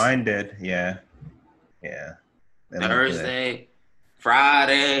just reminded. Yeah. Thursday,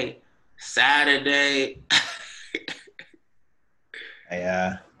 Friday, Saturday.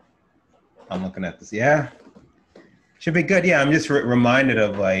 I'm looking at this. Yeah, should be good. Yeah, I'm just reminded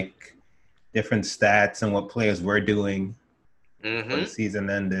of like different stats and what players were doing when the season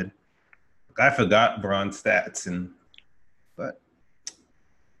ended. I forgot Bron's stats, but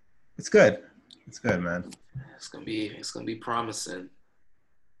it's good. It's good, man. It's gonna be promising.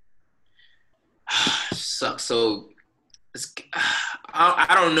 Sucks. So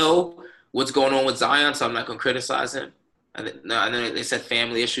I don't know what's going on with Zion, so I'm not gonna criticize him. I know they said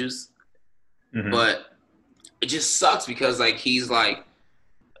family issues, but it just sucks because like he's like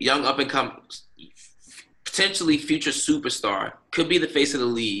young up and coming, potentially future superstar, could be the face of the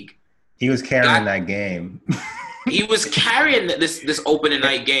league. He was carrying that game. He was carrying this opening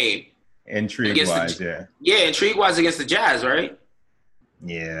night game. Intrigue-wise, yeah. Yeah, intrigue-wise against the Jazz, right?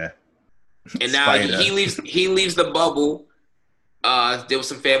 Yeah. And now he leaves the bubble. There was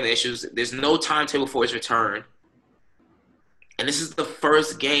some family issues. There's no timetable for his return. And this is the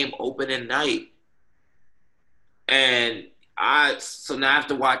first game opening night. And so now I have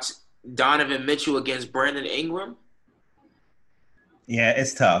to watch Donovan Mitchell against Brandon Ingram. Yeah,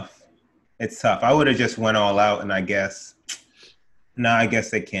 it's tough. I would have just went all out, and I guess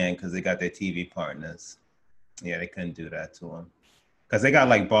they can because they got their TV partners. Yeah, they couldn't do that to them. Because they got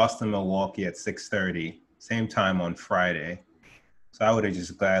like Boston, Milwaukee at 6:30, same time on Friday. So I would have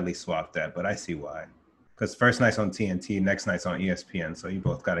just gladly swapped that, but I see why. Because first night's on TNT, next night's on ESPN, so you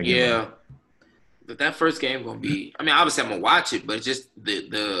both got to get it. But that first game going to be – I mean, obviously I'm going to watch it, but it's just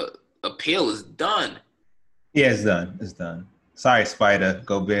the appeal is done. Yeah, it's done. Sorry, Spider.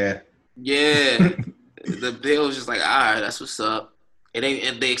 Go Bear. Yeah. The appeal is just like, all right, that's what's up. And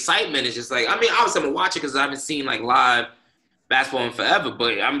the excitement is just like – I mean, obviously I'm going to watch it because I haven't seen like live – basketball in forever,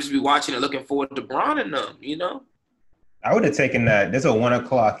 but I'm just be watching it, looking forward to Bron and them, you know? I would have taken that. There's a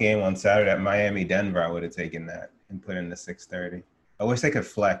 1:00 game on Saturday at Miami-Denver. I would have taken that and put in the 6:30. I wish they could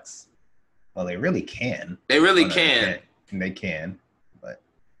flex. Well, they really can. They really can. They can, but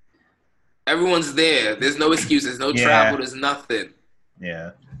everyone's there. There's no excuses, no travel, there's nothing.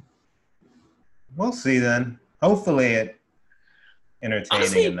 Yeah. We'll see then. Hopefully it's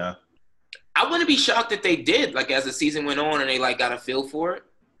entertaining enough. I wouldn't be shocked if they did, like, as the season went on and they, like, got a feel for it.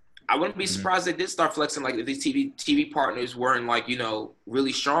 I wouldn't be surprised they did start flexing, like, if these TV partners weren't, like, you know,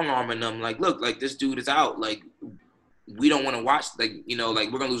 really strong-arming them. Like, look, like, this dude is out. Like, we don't want to watch, like, you know, like,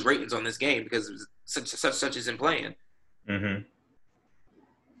 we're going to lose ratings on this game because such isn't playing. No,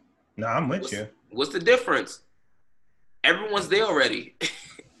 I'm with you. What's the difference? Everyone's there already.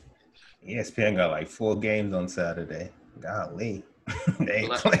 ESPN got, like, 4 games on Saturday. Golly. They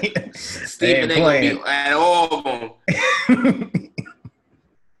ain't playing. Stephen ain't gonna be at all of them.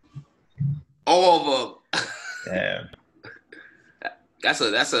 All of them. Damn. That's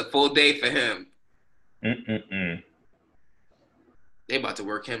a full day for him. They about to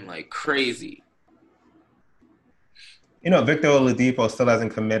work him like crazy. You know, Victor Oladipo still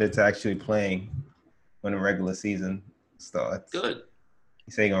hasn't committed to actually playing when the regular season starts. Good.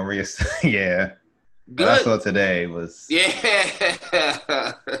 He said he's gonna yeah. Good. What I saw today was yeah.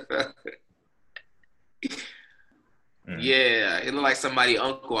 Yeah, it looked like somebody's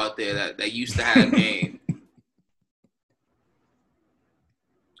uncle out there that used to have game.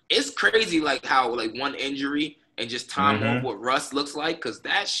 It's crazy, like how like one injury and just time off what Russ looks like, because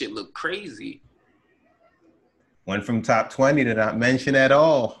that shit looked crazy. Went from top 20 to not mention at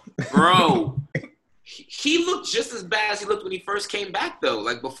all, bro. He looked just as bad as he looked when he first came back, though,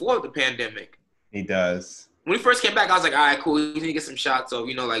 like before the pandemic. He does. When he first came back, I was like, all right, cool. He need to get some shots, so,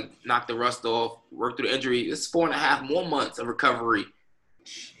 you know, like, knock the rust off, work through the injury. It's 4.5 more months of recovery.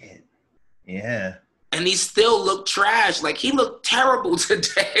 Shit. Yeah. And he still looked trash. Like, he looked terrible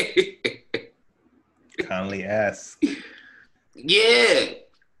today. Conley-esque. Yeah.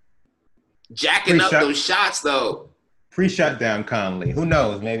 Jacking up those shots, though. Pre-shutdown Conley. Who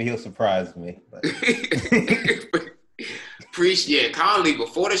knows? Maybe he'll surprise me. But. Conley,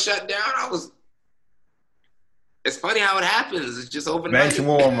 before the shutdown, it's funny how it happens. It's just overnight. Bench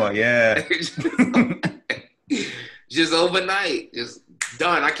warmer, yeah. Just overnight. Just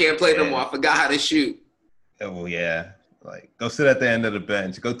done. I can't play no more. I forgot how to shoot. Oh, yeah. Like, go sit at the end of the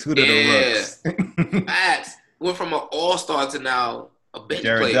bench. Go tutor the rooks. Facts. Went from an all-star to now a bench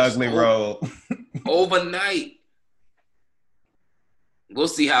player. Jared Dudley role. Overnight. We'll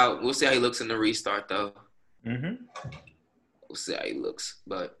see how he looks in the restart, though. We'll see how he looks.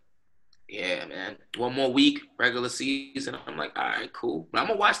 But, yeah, man. One more week, regular season. I'm like, all right, cool. But I'm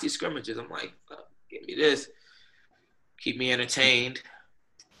going to watch these scrimmages. I'm like, give me this. Keep me entertained.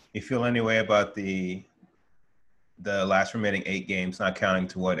 You feel any way about the last remaining 8 games, not counting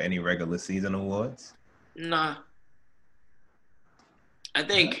toward any regular season awards? Nah. I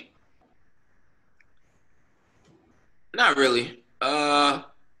think not really. What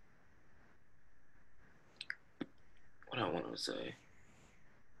I want to say.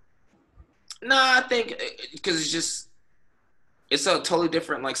 Nah, I think because it's a totally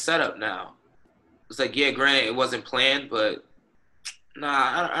different like setup now. It's like, yeah, granted it wasn't planned, but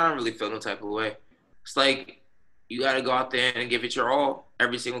nah, I don't really feel no type of way. It's like you got to go out there and give it your all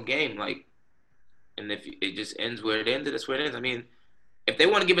every single game, like, and if it just ends where it ended, that's where it ends. I mean, if they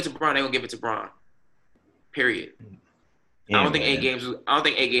want to give it to Bron, they gonna give it to Bron. Period. Yeah, I don't think 8 games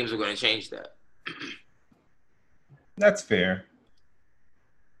are going to change that. That's fair.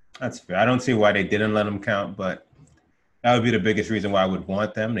 That's fair. I don't see why they didn't let him count, but that would be the biggest reason why I would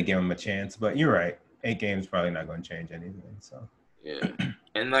want them to give him a chance. But you're right. 8 games probably not going to change anything. So yeah,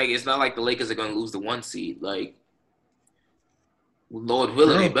 and like it's not like the Lakers are going to lose the 1 seed. Like, Lord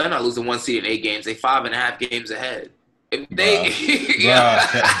willing, they better not lose the 1 seed in 8 games. They 5.5 games ahead. If they,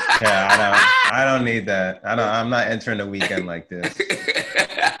 I don't need that. I'm not entering the weekend like this.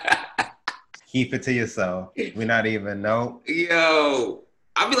 Keep it to yourself. We're not even Yo,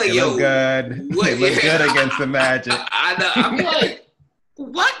 I'll be like, they look good. They look good against the Magic. I know. I'm like,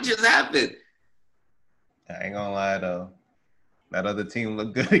 what just happened? I ain't gonna lie though. That other team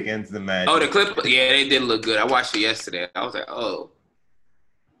looked good against the Magic. Oh, the Clippers. Yeah, they did look good. I watched it yesterday. I was like, oh.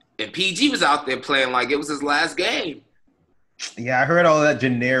 And PG was out there playing like it was his last game. Yeah, I heard all that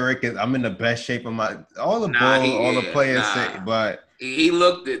generic. I'm in the best shape of my all the players say, but he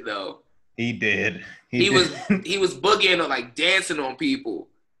looked it though. He did. He was boogieing or like dancing on people.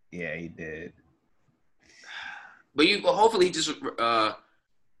 Yeah, he did. But hopefully he just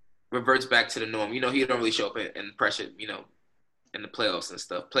reverts back to the norm. You know, he don't really show up in pressure. You know, in the playoffs and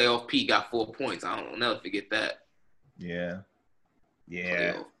stuff. Playoff P got 4 points. I'll never forget that. Yeah.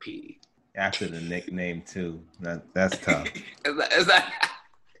 Playoff P. After the nickname too. That's tough. Is that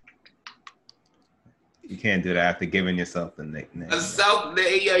you can't do that after giving yourself the nickname.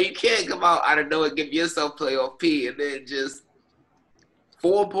 You can't come out of nowhere and give yourself playoff P and then just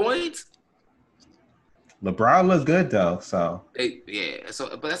 4 points. LeBron looks good though, so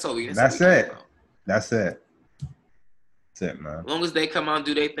but that's all we can. That's it. That's it. That's it, man. As long as they come out and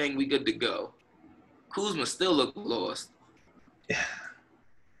do their thing, we good to go. Kuzma still look lost.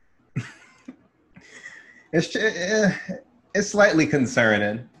 It's slightly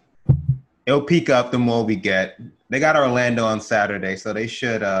concerning. It'll peak up the more we get. They got Orlando on Saturday, so they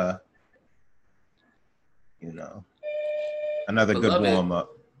should, another good warm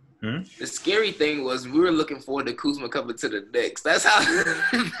up. The scary thing was we were looking forward to Kuzma coming to the Knicks. That's how.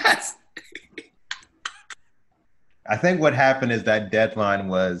 I think what happened is that deadline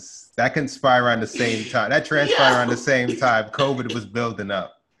that conspired around the same time. That transpired around the same time. COVID was building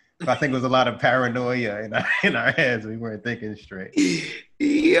up. So I think it was a lot of paranoia in our heads. We weren't thinking straight.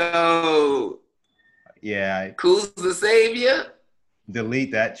 Yo. Yeah. Kuz the savior?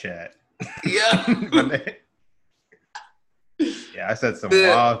 Delete that chat. Yeah. Yeah, I said some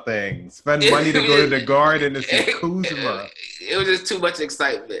wild things. Spend money to go to the Garden to see Kuzma. It was just too much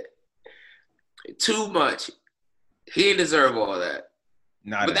excitement. Too much. He didn't deserve all that.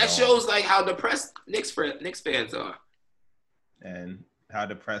 But that shows like how depressed Knicks fans are. And how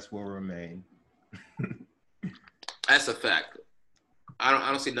depressed will remain. That's a fact. I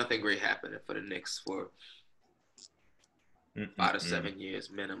don't see nothing great happening for the Knicks for 5 to 7 years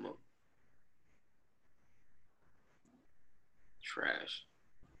minimum. Trash.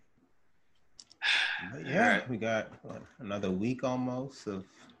 But yeah, we got another week almost of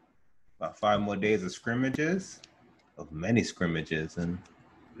about 5 more days of scrimmages, many scrimmages and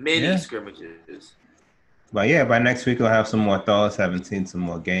scrimmages. But yeah, by next week we'll have some more thoughts. Haven't seen some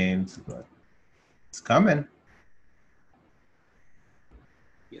more games, but it's coming.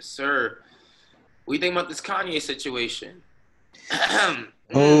 Yes, sir. What do you think about this Kanye situation?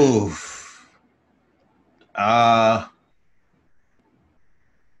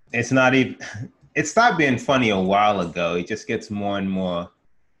 It's not even. It stopped being funny a while ago. It just gets more and more,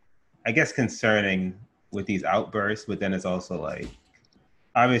 I guess, concerning with these outbursts. But then it's also like,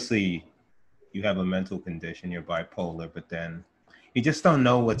 obviously, you have a mental condition. You're bipolar, but then you just don't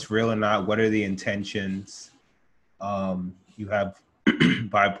know what's real or not. What are the intentions? You have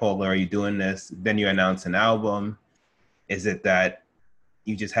bipolar. Are you doing this? Then you announce an album. Is it that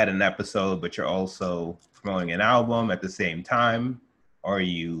you just had an episode, but you're also promoting an album at the same time? Are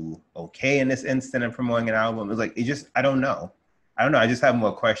you okay in this instant of promoting an album? It's like, I don't know. I just have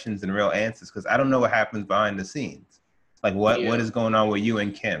more questions than real answers because I don't know what happens behind the scenes. Like, what is going on with you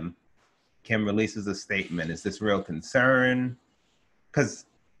and Kim? Kim releases a statement. Is this real concern? Because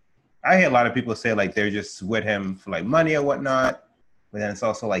I hear a lot of people say like they're just with him for like money or whatnot, but then it's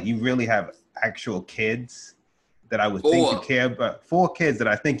also like you really have actual kids that I would think you care about. 4 kids that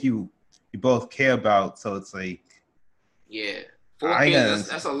I think you both care about. So it's like, yeah, 4 kids.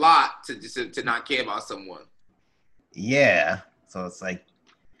 That's a lot to not care about someone. Yeah, so it's like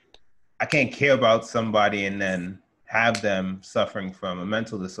I can't care about somebody and then have them suffering from a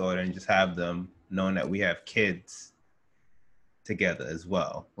mental disorder and just have them knowing that we have kids together as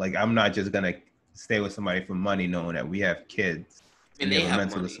well. Like, I'm not just gonna stay with somebody for money knowing that we have kids and they have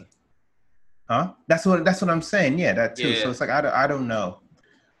mental disorder. Huh? That's what I'm saying. Yeah, that too. Yeah. So it's like I don't know.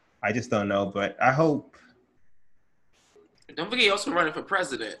 I just don't know, but I hope. Don't forget, you're also running for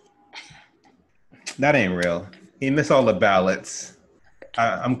president. That ain't real. He missed all the ballots.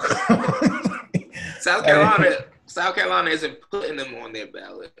 I'm. South Carolina isn't putting them on their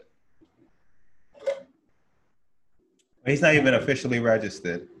ballot. He's not even officially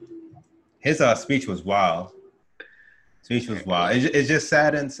registered. His speech was wild. It's just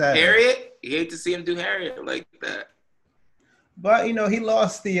sad and sad. Harriet, you hate to see him do Harriet like that. But he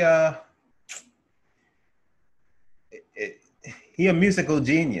lost the. He a musical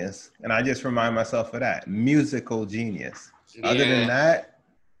genius, and I just remind myself of that musical genius. Yeah. Other than that,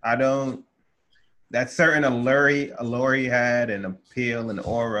 I don't. That certain allure he had, and appeal and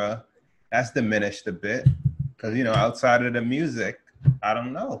aura, that's diminished a bit. Because outside of the music, I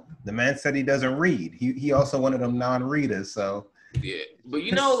don't know. The man said he doesn't read. He also one of them non-readers. So yeah, but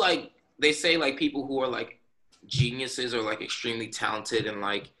like they say, like people who are like geniuses or like extremely talented in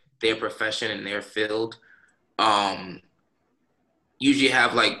like their profession and their field, usually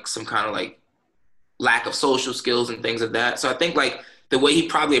have like some kind of like lack of social skills and things like that. So I think like the way he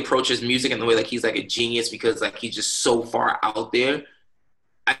probably approaches music and the way like he's like a genius because like he's just so far out there.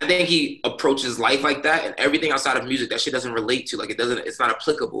 I think he approaches life like that, and everything outside of music, that shit doesn't relate to. Like it's not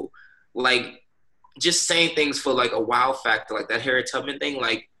applicable. Like just saying things for like a wow factor, like that Harriet Tubman thing.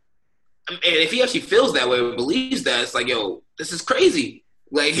 Like, and if he actually feels that way or believes that, it's like, yo, this is crazy.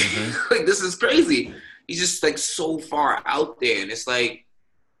 Like, like this is crazy. He's just like so far out there, and it's like,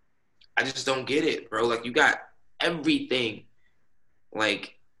 I just don't get it, bro. Like you got everything,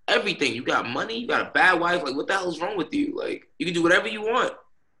 like everything. You got money. You got a bad wife. Like what the hell is wrong with you? Like you can do whatever you want.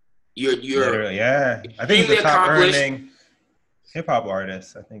 You're literally, yeah. I think he's the top earning hip hop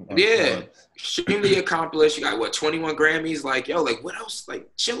artist. I think. Yeah, extremely accomplished. You got 21 Grammys. Like yo, like what else? Like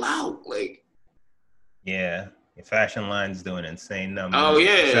chill out. Like yeah, your fashion line's doing insane numbers. Oh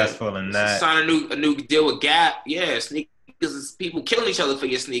yeah, successful in that. Sign a new deal with Gap. Yeah, sneakers is people killing each other for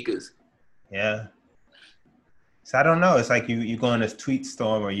your sneakers. Yeah. So I don't know. It's like you go on this tweet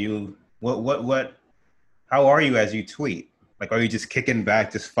storm, or you what? How are you as you tweet? Like, are you just kicking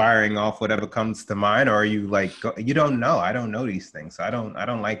back, just firing off whatever comes to mind, or are you like you don't know? I don't know these things, so I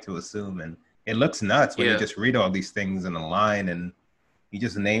don't like to assume. And it looks nuts when you just read all these things in a line, and you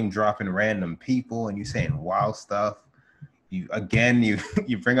just name dropping random people, and you saying wild stuff. You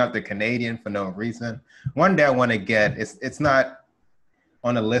bring up the Canadian for no reason. One day I want to get it's not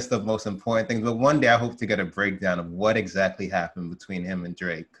on a list of most important things, but one day I hope to get a breakdown of what exactly happened between him and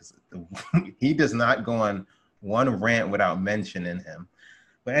Drake, because he does not go on one rant without mentioning him.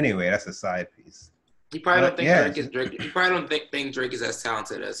 But anyway, that's a side piece. You probably don't think Drake is Drake. You probably don't think Drake is as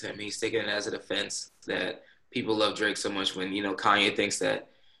talented as him. He's taking it as a defense that people love Drake so much when, Kanye thinks that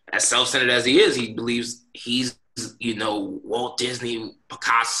as self-centered as he is, he believes he's, Walt Disney,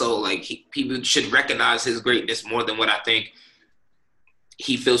 Picasso, like people should recognize his greatness more than what I think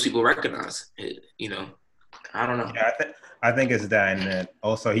he feels people recognize. I don't know. Yeah, I think it's that, and then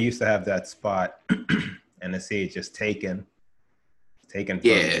also he used to have that spot and to see it just taken from him.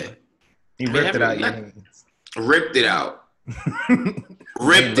 He ripped it out. Ripped it out.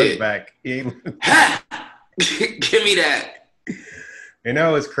 Ripped it. Back. Give me that.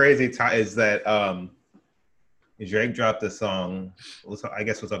 What's crazy is that Drake dropped a song. I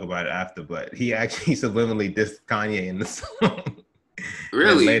guess we'll talk about it after, but he actually subliminally dissed Kanye in the song.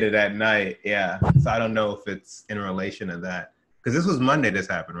 Really? Later that night, yeah. So I don't know if it's in relation to that. Because this was Monday this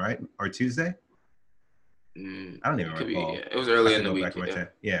happened, right? Or Tuesday? I don't even recall. It was early in the week.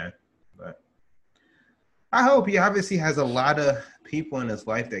 Yeah. But I hope he obviously has a lot of people in his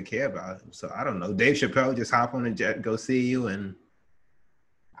life that care about him. So I don't know. Dave Chappelle just hop on a jet, go see you, and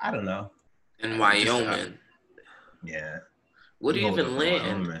I don't know. In Wyoming. Yeah. What do you even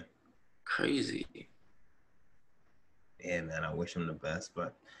land? Crazy. Yeah, man, I wish him the best.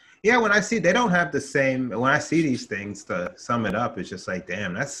 But yeah, when I see they don't have the same, when I see these things, to sum it up, it's just like,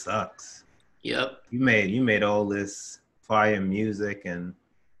 damn, that sucks. Yep. You made all this fire music, and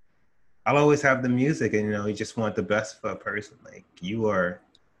I'll always have the music, and you just want the best for a person. Like you are,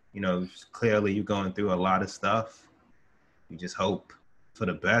 clearly you're going through a lot of stuff. You just hope for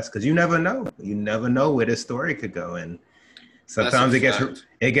the best because you never know. You never know where this story could go, and sometimes it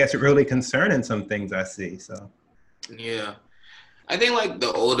gets really concerning. Some things I see. So yeah, I think like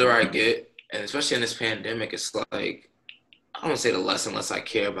the older I get, and especially in this pandemic, it's like I don't want to say the less and less I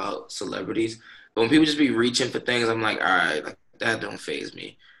care about celebrities, but when people just be reaching for things, I'm like, all right, like that don't faze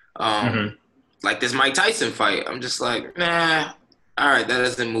me. Like this Mike Tyson fight, I'm just like, nah, all right, that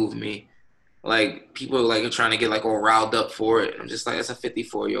doesn't move me. Like people like are trying to get like all riled up for it. I'm just like, that's a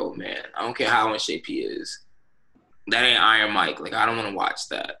 54-year-old man. I don't care how in shape he is. That ain't Iron Mike. Like I don't want to watch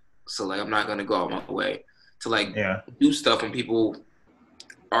that. So like I'm not gonna go out my way to like do stuff when people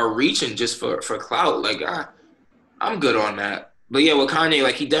are reaching just for clout. Like I'm good on that. But yeah, with Kanye,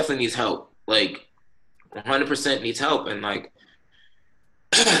 like he definitely needs help. Like 100% needs help, and like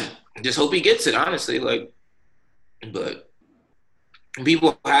just hope he gets it. Honestly, like, but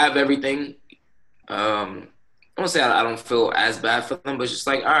people have everything. I don't say I don't feel as bad for them, but it's just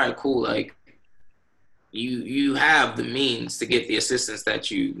like, all right, cool. Like, you have the means to get the assistance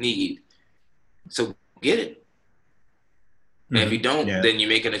that you need, so get it. And if you don't, then you're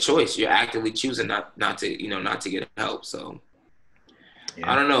making a choice. You're actively choosing not to get help. So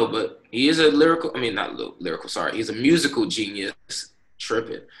I don't know, but he is a he's a musical genius.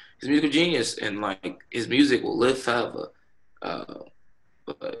 Tripping, he's a musical genius, and like his music will live forever.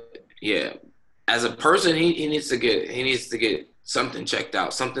 But yeah, as a person, he needs to get something checked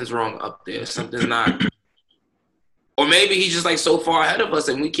out. Something's wrong up there. Something's not, or maybe he's just like so far ahead of us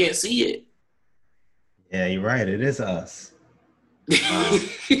and we can't see it. Yeah, you're right. It is us.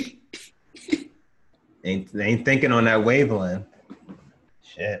 Ain't thinking on that wavelength.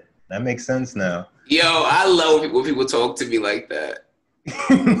 Shit, that makes sense now. Yo, I love when people talk to me like that.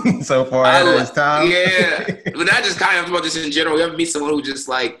 So far ahead of his time. Yeah, but not just kind of about just in general. You ever meet someone who just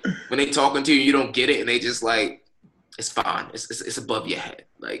like when they talking to you, you don't get it, and they just like, it's fine. It's above your head.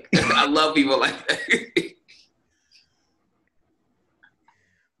 Like I love people like that.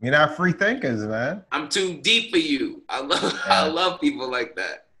 You're not free thinkers, man. I'm too deep for you. I love people like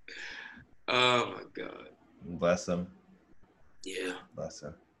that. Oh my God. Bless them. Yeah. Bless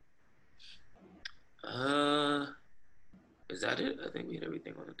them. Is that it? I think we had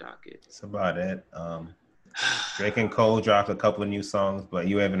everything on the docket. That's about it. Drake and Cole dropped a couple of new songs, but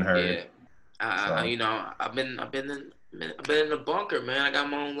you haven't heard. Yeah. I've been in the bunker, man. I got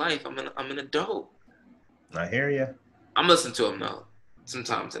my own life. I'm an adult. I hear you. I'm listening to him though.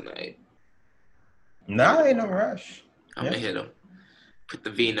 Sometime tonight. No, ain't no rush. I'm gonna hit him. Put the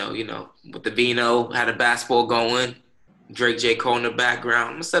vino, with the vino, had a basketball going. Drake, J. Cole in the background.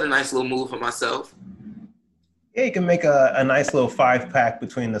 I'm gonna set a nice little mood for myself. Yeah, you can make a nice little 5-pack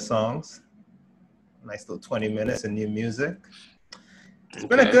between the songs. Nice little 20 minutes of new music. It's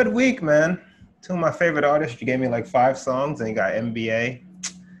been a good week, man. Two of my favorite artists. You gave me like 5 songs, and you got NBA.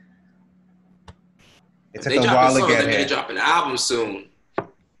 It took a while to get here. They drop an album soon.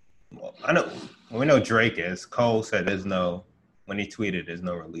 Well, I know. We know Drake is. Cole said when he tweeted, there's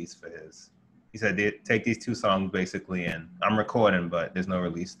no release for his. He said, take these 2 songs basically, and I'm recording, but there's no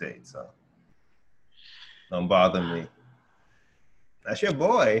release date, so don't bother me. That's your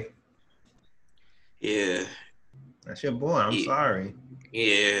boy. Yeah. That's your boy. I'm sorry.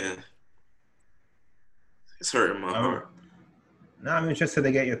 Yeah. It's hurting my heart. No, I'm interested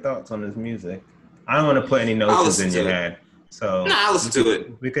to get your thoughts on his music. I don't want to put any notes in your head. So I'll listen to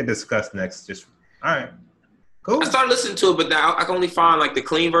it. We could discuss next. All right. Cool. I started listening to it, but now I can only find like the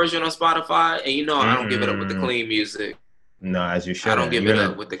clean version on Spotify, and I don't give it up with the clean music. No, as you should. I don't give it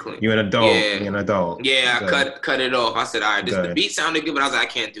up with the clean. You're an adult. Yeah. You're an adult. Yeah, I cut it off. I said, all right, the beat sounded good, but I was like,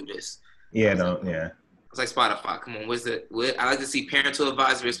 I can't do this. Yeah, I was like, Spotify, come on, I like to see parental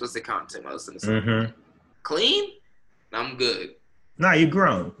advisory, explicit content. I listen to something. Clean? I'm good. Nah, you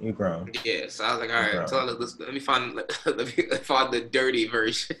grown. Yeah, so I was like, all right, so let me find the dirty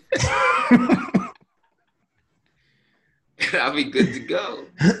version. I'll be good to go.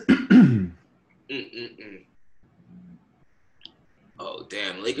 Oh,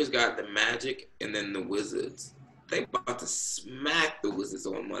 damn. Lakers got the Magic and then the Wizards. They about to smack the Wizards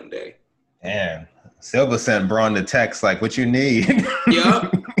on Monday. Damn. Silver sent Braun the text like, what you need?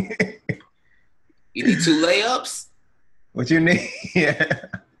 Yup. You need 2 layups? What you need? Yeah.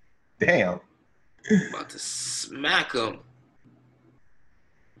 Damn. About to smack them.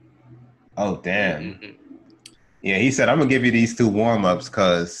 Oh, damn. Yeah, he said, I'm going to give you these 2 warm-ups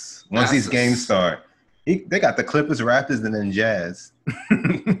because once these games start, they got the Clippers, Raptors, and then Jazz.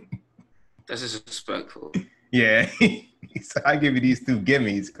 That's disrespectful. Yeah. So I give you these 2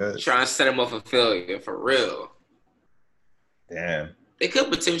 gimmies because trying to set him up for failure for real. Damn. They could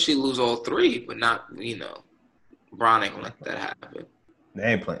potentially lose all 3, but not, Bron ain't gonna let that happen. They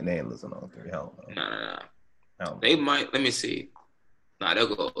ain't playing. They ain't losing all 3. Hell no. No. They might. Let me see. Nah,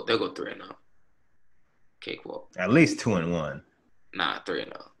 they'll go 3-0. Cakewalk. At least 2-1. Nah,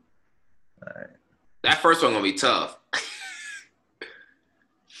 3-0. All right. That first one gonna be tough.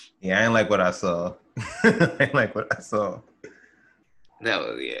 Yeah, I ain't like what I saw. That was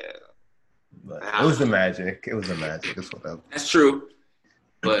But it was the magic. It's whatever. That's true.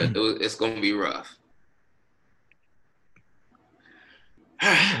 But it's gonna be rough.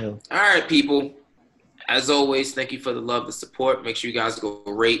 All right, people. As always, thank you for the love, the support. Make sure you guys go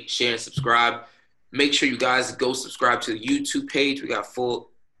rate, share, and subscribe. Make sure you guys go subscribe to the YouTube page. We got full.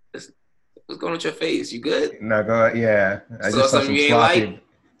 What's going on with your face? You good? No, go ahead. Yeah. I just saw some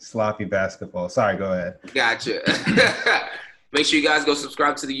sloppy basketball. Sorry, go ahead. Gotcha. Make sure you guys go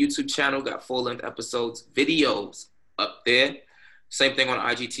subscribe to the YouTube channel. Got full-length episodes, videos up there. Same thing on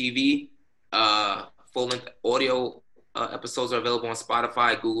IGTV. Full-length audio episodes are available on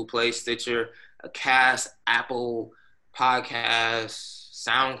Spotify, Google Play, Stitcher, Cast, Apple Podcasts,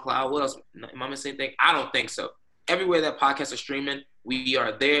 SoundCloud. What else? Am I missing anything? I don't think so. Everywhere that podcasts are streaming, we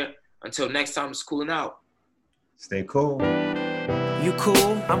are there. Until next time, it's cooling out. Stay cool. You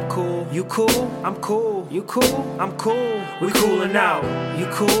cool, I'm cool. You cool, I'm cool. You cool, I'm cool. We coolin' out. You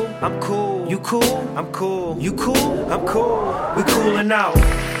cool, I'm cool. You cool, I'm cool. You cool, I'm cool. We coolin' out.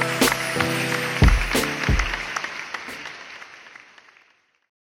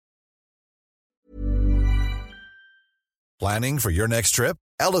 Planning for your next trip?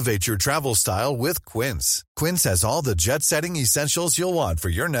 Elevate your travel style with Quince. Quince has all the jet-setting essentials you'll want for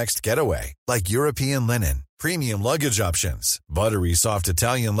your next getaway, like European linen, premium luggage options, buttery soft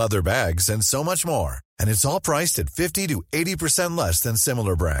Italian leather bags, and so much more. And it's all priced at 50 to 80% less than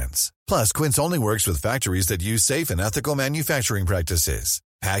similar brands. Plus, Quince only works with factories that use safe and ethical manufacturing practices.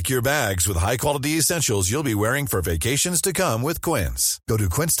 Pack your bags with high-quality essentials you'll be wearing for vacations to come with Quince. Go to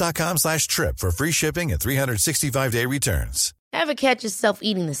quince.com/trip for free shipping and 365-day returns. Ever catch yourself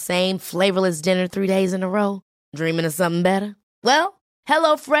eating the same flavorless dinner 3 days in a row? Dreaming of something better? Well,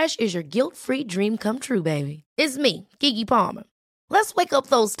 HelloFresh is your guilt-free dream come true, baby. It's me, Keke Palmer. Let's wake up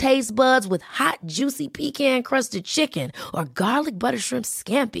those taste buds with hot, juicy pecan-crusted chicken or garlic butter shrimp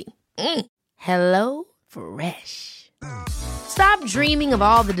scampi. Hello Fresh. Stop dreaming of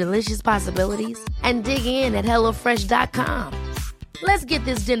all the delicious possibilities and dig in at HelloFresh.com. Let's get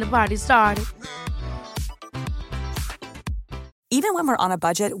this dinner party started. Even when we're on a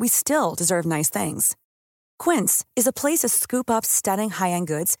budget, we still deserve nice things. Quince is a place to scoop up stunning high-end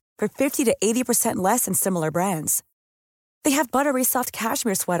goods for 50 to 80% less than similar brands. They have buttery soft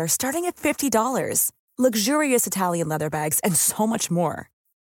cashmere sweaters starting at $50, luxurious Italian leather bags, and so much more.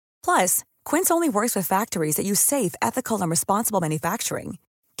 Plus, Quince only works with factories that use safe, ethical, and responsible manufacturing.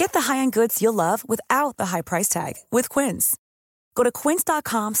 Get the high-end goods you'll love without the high price tag with Quince. Go to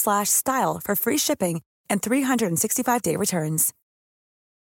quince.com/style for free shipping and 365-day returns.